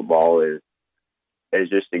professional football is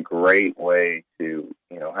just a great way to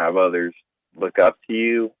have others look up to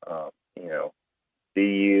you, see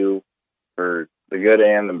you for the good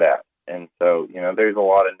and the bad. And so there's a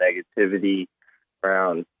lot of negativity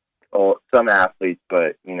around some athletes,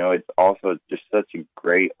 but it's also just such a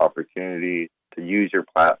great opportunity to use your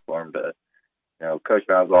platform to Coach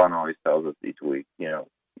Malzahn always tells us each week,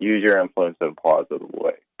 use your influence in a positive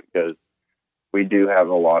way, because we do have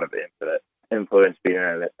a lot of influence being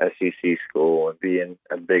at an SEC school and being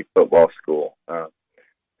a big football school.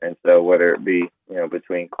 And so whether it be,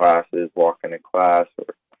 between classes, walking to class,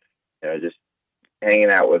 or, just hanging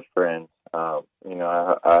out with friends, I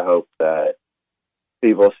hope that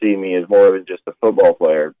people see me as more than just a football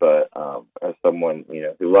player, but as someone,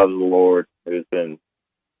 who loves the Lord, who's been,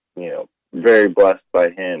 very blessed by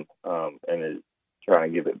him, and is trying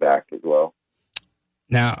to give it back as well.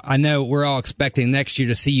 Now, I know we're all expecting next year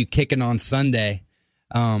to see you kicking on Sunday.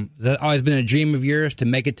 Has that always been a dream of yours to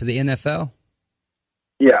make it to the NFL?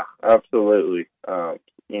 Yeah, absolutely.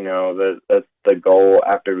 That's the goal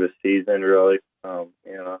after this season, really.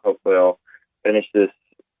 Hopefully I'll finish this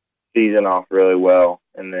season off really well,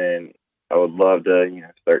 and then I would love to,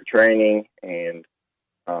 start training and,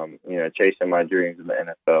 chasing my dreams in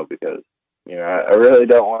the NFL, because I really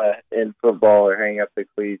don't want to end football or hang up the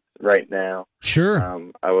cleats right now. Sure.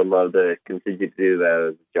 I would love to continue to do that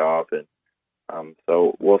as a job. And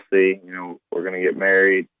so we'll see. We're going to get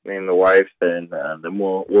married, me and the wife, and then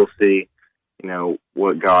we'll see,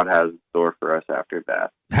 what God has in store for us after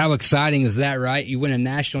that. How exciting is that, right? You win a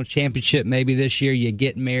national championship maybe this year, you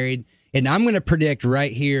get married. And I'm going to predict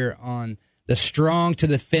right here on the Strong to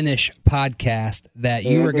the Finish podcast that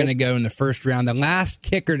you were going to go in the first round. The last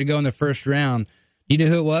kicker to go in the first round, do you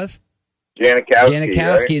know who it was? Janikowski,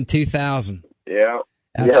 right? In 2000. Yeah.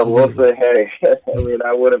 Absolutely. Yeah, we'll say, hey,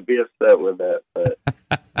 I wouldn't be upset with that, but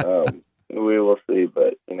we will see.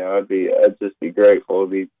 But, I'd just be grateful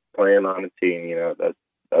to be playing on a team.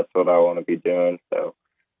 That's what I want to be doing. So,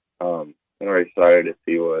 we're excited to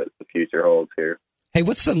see what the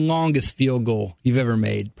what's the longest field goal you've ever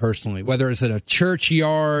made personally? Whether it's at a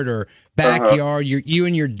churchyard or backyard, you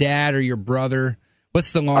and your dad or your brother.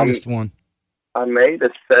 What's the longest one? I made a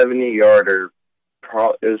 70-yarder.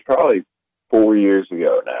 It was probably 4 years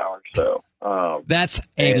ago now or so. That's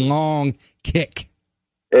a long kick.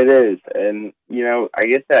 It is, and I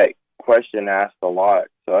get that question asked a lot.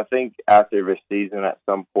 So I think after the season, at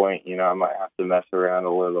some point, I might have to mess around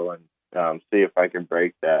a little and see if I can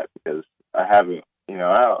break that, because I haven't.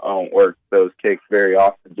 I don't work those kicks very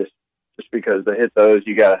often. Just because to hit those,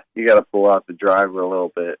 you gotta pull out the driver a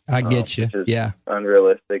little bit. I get you. Which is yeah,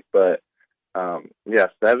 unrealistic, but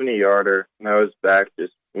 70-yarder. And I was back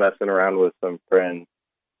just messing around with some friends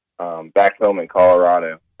back home in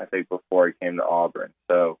Colorado. I think before he came to Auburn.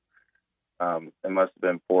 So it must have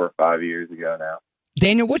been 4 or 5 years ago now.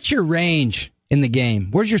 Daniel, what's your range in the game?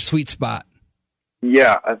 Where's your sweet spot?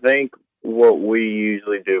 Yeah, I think what we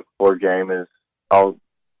usually do before game is I'll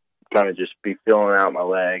kind of just be feeling out my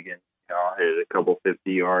leg, and I'll hit a couple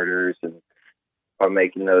 50-yarders, and if I'm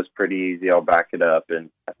making those pretty easy, I'll back it up. And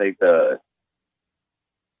I think the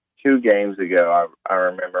 2 games ago, I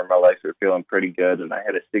remember my legs were feeling pretty good, and I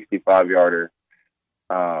hit a 65-yarder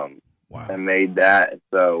and made that. And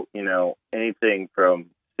so, anything from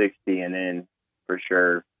 60 and in for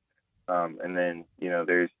sure. And then,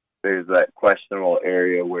 there's that questionable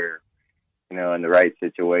area where, in the right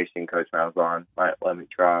situation, Coach Malzahn might let me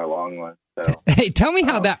try a long one. So, hey, tell me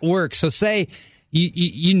how that works. So say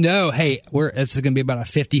hey, this is going to be about a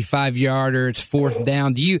 55-yarder. It's 4th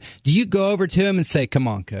down. Do you go over to him and say, "Come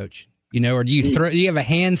on, Coach"? Or do you do you have a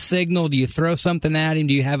hand signal? Do you throw something at him?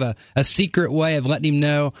 Do you have a secret way of letting him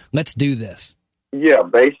know, let's do this? Yeah,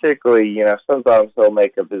 basically, sometimes he'll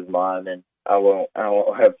make up his mind, and I won't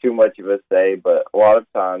have too much of a say. But a lot of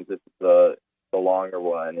times, if it's the longer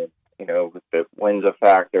one, and if it wins a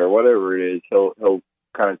factor or whatever it is, he'll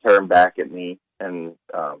kind of turn back at me, and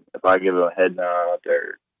if I give him a head nod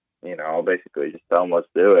or I'll basically just tell him let's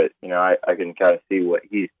do it. I can kind of see what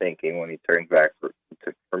he's thinking when he turns back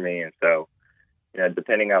for me, and so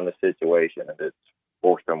depending on the situation, if it's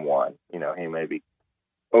 4th and 1, he may be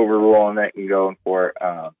overruling that and going for it,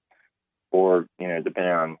 or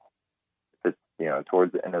depending on if it's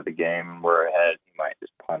towards the end of the game and we're ahead, he might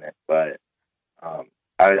just punt it. But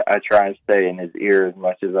I try and stay in his ear as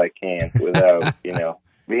much as I can without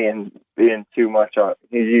being too much on.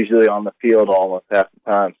 He's usually on the field almost half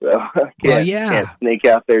the time, so I can't sneak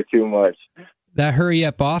out there too much. That hurry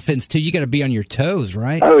up offense too. You got to be on your toes,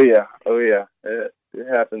 right? Oh yeah. It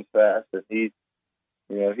happens fast, and he's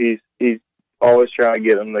always trying to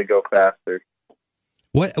get them to go faster.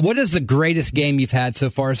 What is the greatest game you've had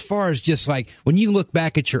so far? As far as just like when you look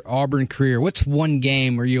back at your Auburn career, what's one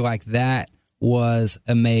game where you're like, that was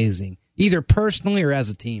amazing, either personally or as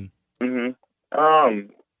a team?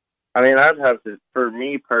 I'd have to, for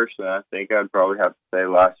me personally, I think I'd probably have to say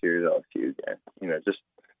last year's LSU game. Just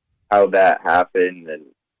how that happened, and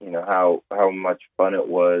how much fun it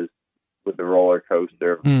was with the roller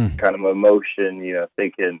coaster kind of emotion.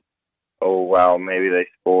 Thinking, oh wow, maybe they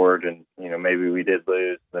scored, and maybe we did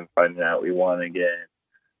lose, then finding out we won again,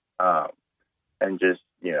 and just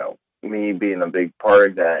me being a big part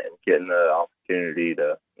of that and getting the opportunity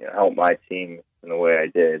to help my team in the way I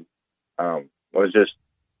did was just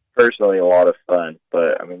personally a lot of fun.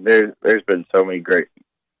 But there's been so many great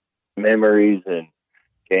memories and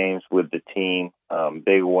games with the team,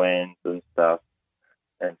 big wins and stuff,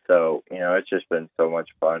 and so it's just been so much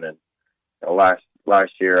fun. And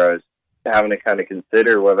last year I was having to kind of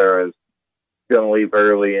consider whether I was going to leave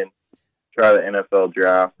early and try the NFL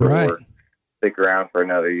draft or stick around for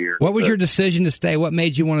another year. What was your decision to stay? What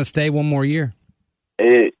made you want to stay one more year?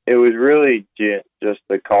 It was really just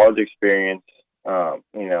the college experience.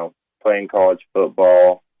 Playing college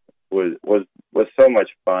football was so much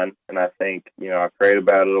fun, and I think I prayed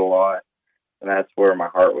about it a lot, and that's where my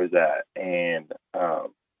heart was at. And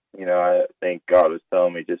I think God was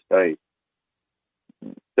telling me just, hey,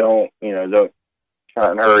 don't try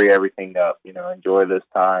and hurry everything up. Enjoy this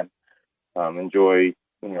time, enjoy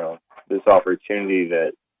this opportunity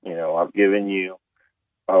that I've given you.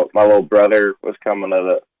 My little brother was coming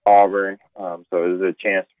to Auburn, so it was a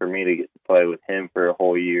chance for me to get to play with him for a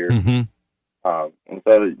whole year. Mm-hmm. And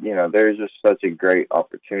so there's just such a great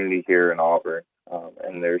opportunity here in Auburn,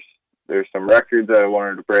 and there's some records that I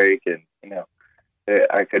wanted to break, and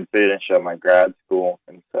I could finish up my grad school,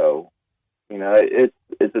 and so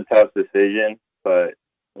it's a tough decision, but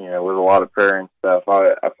with a lot of prayer and stuff,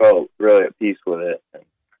 I felt really at peace with it, and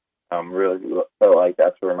really felt like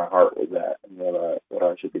that's where my heart was at and what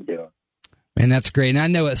I should be doing. And that's great. And I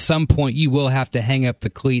know at some point you will have to hang up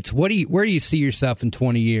the cleats. Where do you see yourself in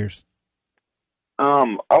 20 years?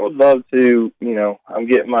 I would love to, I'm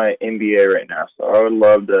getting my MBA right now, so I would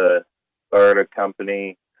love to start a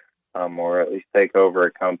company, or at least take over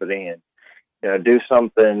a company and, do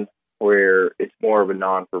something where it's more of a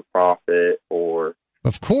non-for-profit or...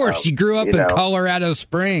 Of course, you grew up in Colorado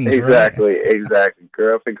Springs, exactly, right? Exactly.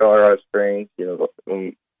 Grew up in Colorado Springs.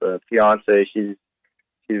 The fiance, she's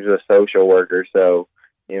a social worker, so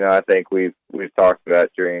I think we've talked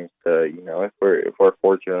about dreams to if we're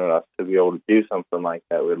fortunate enough to be able to do something like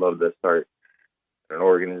that, we'd love to start an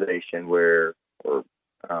organization where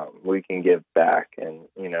we can give back and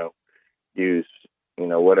use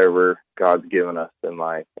whatever God's given us in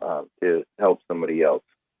life to help somebody else.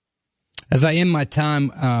 As I end my time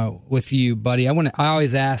with you, buddy, I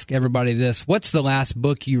always ask everybody this: what's the last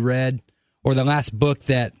book you read, or the last book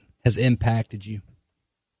that has impacted you?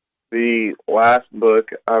 The last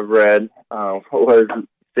book I've read was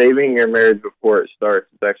Saving Your Marriage Before It Starts.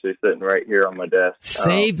 It's actually sitting right here on my desk.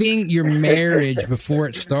 Saving Your Marriage Before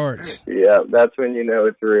It Starts. Yeah, that's when you know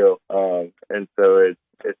it's real. And so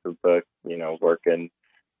it's a book, working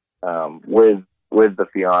with the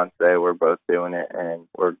fiance. We're both doing it, and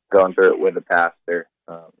we're going through it with the pastor.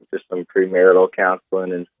 Just some premarital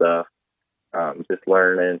counseling and stuff. Just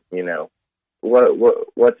learning,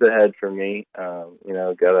 what's ahead for me.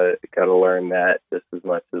 Gotta learn that just as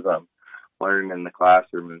much as I'm learning in the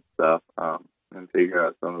classroom and stuff, and figure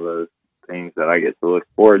out some of those things that I get to look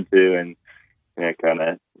forward to and kind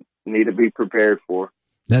of need to be prepared for.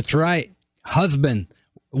 That's right. Husband,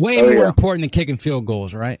 way more important than kicking field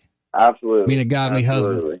goals, right? Absolutely. Being a godly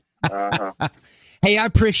husband. Uh-huh. Hey, I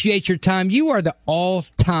appreciate your time. You are the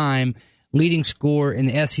all-time leading scorer in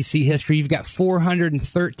the SEC history. You've got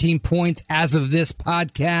 413 points as of this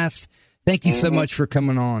podcast. Thank you so much for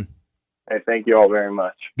coming on. Hey, thank you all very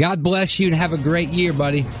much. God bless you and have a great year,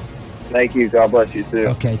 buddy. Thank you. God bless you, too.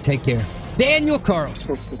 Okay, take care. Daniel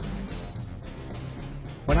Carlson.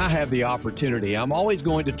 When I have the opportunity, I'm always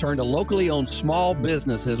going to turn to locally owned small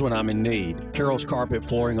businesses when I'm in need. Carroll's Carpet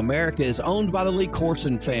Flooring America is owned by the Lee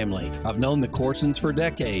Corson family. I've known the Corsons for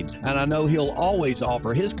decades, and I know he'll always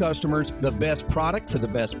offer his customers the best product for the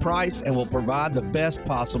best price and will provide the best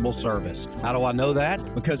possible service. How do I know that?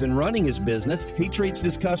 Because in running his business, he treats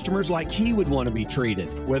his customers like he would want to be treated,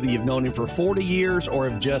 whether you've known him for 40 years or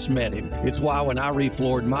have just met him. It's why when I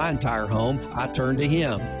refloored my entire home, I turned to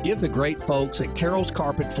him. Give the great folks at Carroll's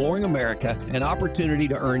Carpet Flooring America an opportunity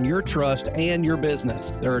to earn your trust and your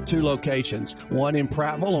business. There are 2 locations, one in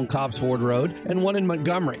Prattville on Cobbs Ford Road and one in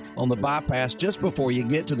Montgomery on the bypass just before you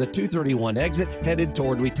get to the 231 exit headed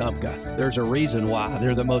toward Wetumpka. There's a reason why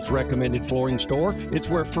they're the most recommended flooring store. It's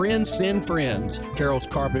where friends send friends. Carroll's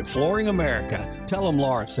Carpet Flooring America. Tell them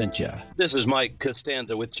Laura sent you. This is Mike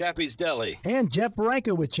Costanza with Chappie's Deli. And Jeff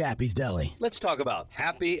Baranka with Chappie's Deli. Let's talk about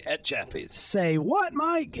Happy at Chappie's. Say what,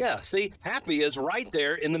 Mike? Yeah, see, Happy is right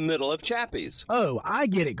there in the middle of Chappie's. Oh, I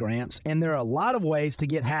get it, Gramps. And there are a lot of ways to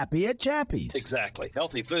get happy at Chappie's. Exactly.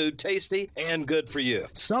 Healthy food, tasty, and good for you.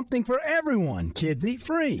 Something for everyone. Kids eat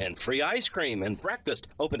free. And free ice cream and breakfast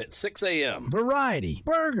open at 6 a.m. Variety,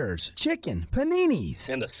 burgers, chicken, paninis.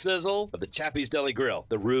 And the sizzle of the Chappie's Deli Grill,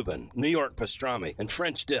 the Reuben, New York pastrami, and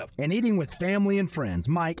French dip. And eating with family and friends.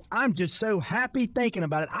 Mike, I'm just so happy thinking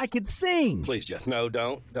about it. I could sing. Please, Jeff. No,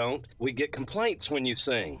 don't. We get complaints when you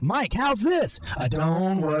sing. Mike, how's this?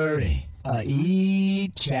 Don't worry.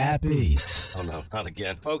 Eat Chappie's. Oh, no, not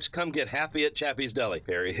again. Folks, come get happy at Chappie's Deli.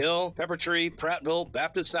 Perry Hill, Pepper Tree, Prattville,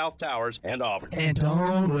 Baptist South Towers, and Auburn. And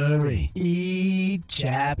don't worry. Eat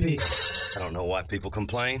Chappie's. I don't know why people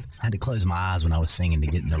complain. I had to close my eyes when I was singing to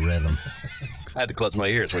get in the rhythm. I had to close my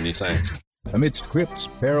ears when you sang. Amidst grips,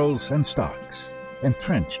 barrels, and stocks,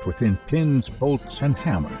 entrenched within pins, bolts, and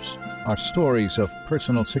hammers, are stories of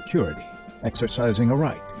personal security, exercising a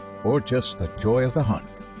right, or just the joy of the hunt.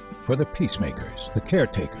 For the peacemakers, the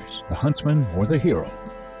caretakers, the huntsman, or the hero,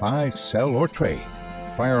 buy, sell, or trade,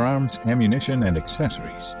 firearms, ammunition, and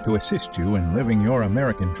accessories to assist you in living your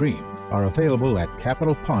American dream are available at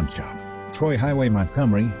Capital Pawn Shop, Troy Highway,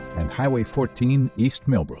 Montgomery, and Highway 14, East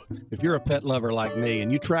Millbrook. If you're a pet lover like me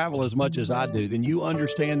and you travel as much as I do, then you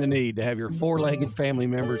understand the need to have your 4-legged family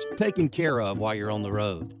members taken care of while you're on the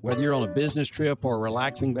road. Whether you're on a business trip or a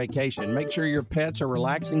relaxing vacation, make sure your pets are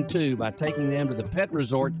relaxing too by taking them to the pet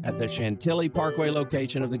resort at the Chantilly Parkway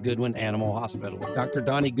location of the Goodwin Animal Hospital. Dr.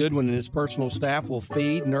 Donnie Goodwin and his personal staff will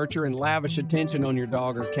feed, nurture, and lavish attention on your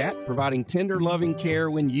dog or cat, providing tender, loving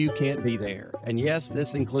care when you can't be there. And yes,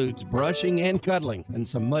 this includes brushing and cuddling and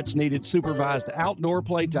some much much needed supervised outdoor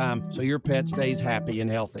playtime so your pet stays happy and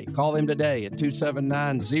healthy. Call them today at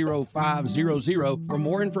 279-0500 for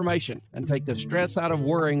more information and take the stress out of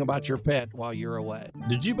worrying about your pet while you're away.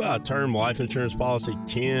 Did you buy a term life insurance policy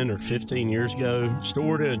 10 or 15 years ago,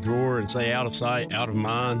 store it in a drawer and say out of sight, out of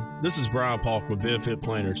mind? This is Brian Paulk with Benefit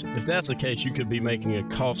Planners. If that's the case, you could be making a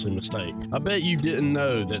costly mistake. I bet you didn't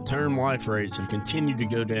know that term life rates have continued to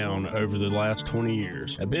go down over the last 20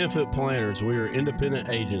 years. At Benefit Planners, we are independent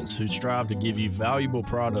agents who strive to give you valuable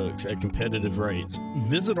products at competitive rates.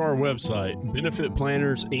 Visit our website,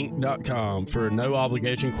 benefitplannersinc.com, for a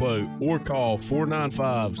no-obligation quote or call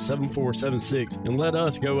 495-7476 and let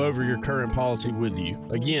us go over your current policy with you.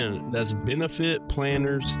 Again, that's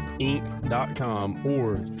benefitplannersinc.com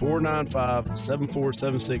or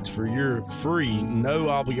 495-7476 for your free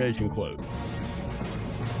no-obligation quote.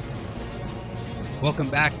 Welcome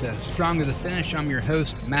back to Strong to the Finish. I'm your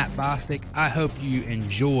host, Matt Bostic. I hope you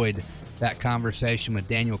enjoyed that conversation with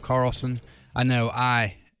Daniel Carlson. I know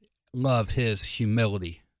I love his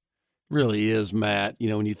humility. Really is, Matt. You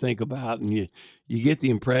know, when you think about it, and you get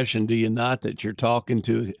the impression, do you not, that you're talking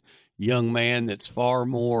to a young man that's far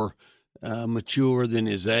more mature than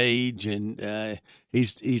his age, and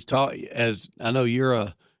he's taught. As I know, you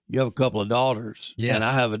have a couple of daughters, yes, and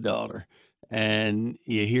I have a daughter. And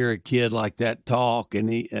you hear a kid like that talk, and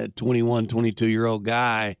a 21, 22-year-old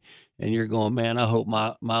guy, and you're going, man, I hope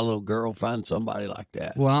my little girl finds somebody like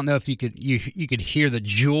that. Well, I don't know if you could hear the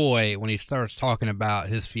joy when he starts talking about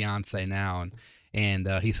his fiance now, and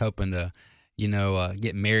he's hoping to,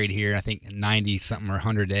 get married here. I think 90-something or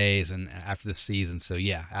 100 days, and after the season. So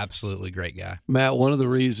yeah, absolutely great guy. Matt, one of the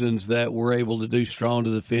reasons that we're able to do Strong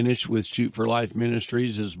to the Finish with Shoot for Life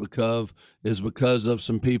Ministries is because of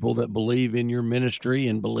some people that believe in your ministry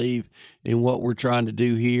and believe in what we're trying to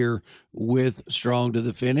do here with Strong to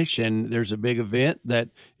the Finish. And there's a big event that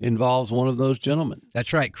involves one of those gentlemen.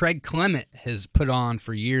 That's right. Craig Clement has put on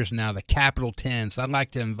for years now the Capital 10. So I'd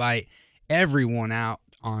like to invite everyone out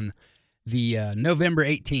on the November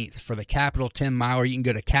 18th for the Capital 10 Miler. You can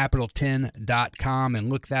go to capital10.com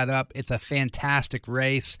and look that up. It's a fantastic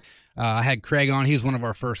race. I had Craig on. He was one of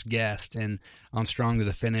our first guests and on Strong to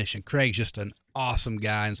the Finish. And Craig's just an awesome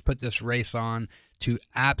guy and has put this race on to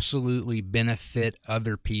absolutely benefit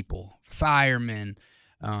other people, firemen,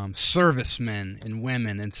 servicemen and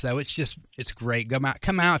women. And so it's great.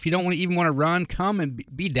 Come out. If you don't even want to run, come and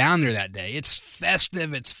be down there that day. It's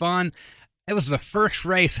festive. It's fun. It was the first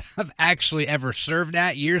race I've actually ever served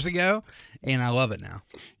at years ago, and I love it now.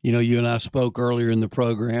 You know, you and I spoke earlier in the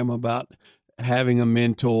program about having a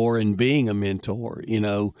mentor and being a mentor,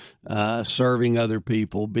 serving other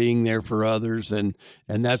people, being there for others, and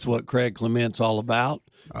that's what Craig Clement's all about.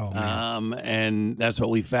 Oh, man. And that's what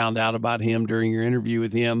we found out about him during your interview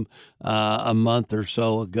with him a month or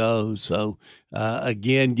so ago. So,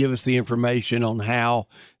 again, give us the information on how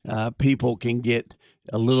people can get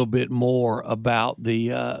a little bit more about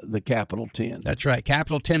the Capital 10. That's right.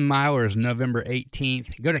 Capital 10 Miler is November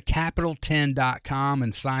 18th. Go to capital10.com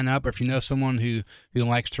and sign up. Or if you know someone who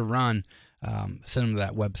likes to run, send them to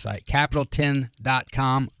that website,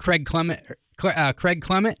 capital10.com. Craig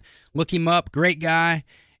Clement, look him up. Great guy,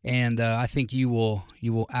 and I think you will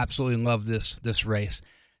absolutely love this race.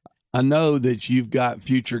 I know that you've got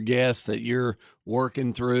future guests that you're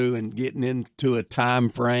working through and getting into a time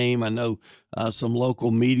frame. I know some local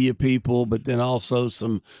media people, but then also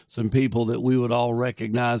some people that we would all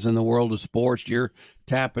recognize in the world of sports. You're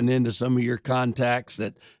tapping into some of your contacts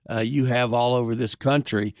that you have all over this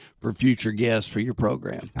country for future guests for your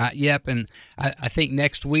program. Yep, and I think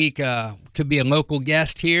next week could be a local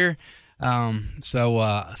guest here.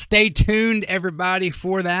 So stay tuned, everybody,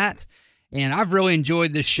 for that. And I've really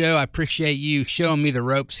enjoyed this show. I appreciate you showing me the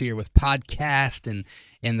ropes here with podcast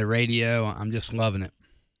and the radio. I'm just loving it.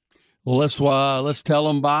 Well, let's tell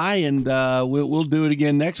them bye, and we'll do it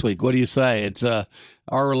again next week. What do you say? It's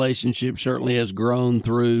our relationship certainly has grown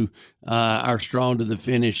through our Strong to the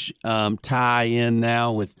Finish tie-in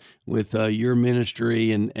now with your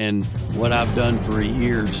ministry and what I've done for a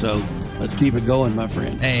year. So let's keep it going, my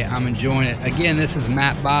friend. Hey, I'm enjoying it. Again, this is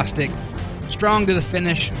Matt Bostic. Strong to the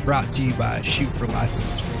Finish, brought to you by Shoot for Life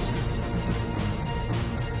Ministries.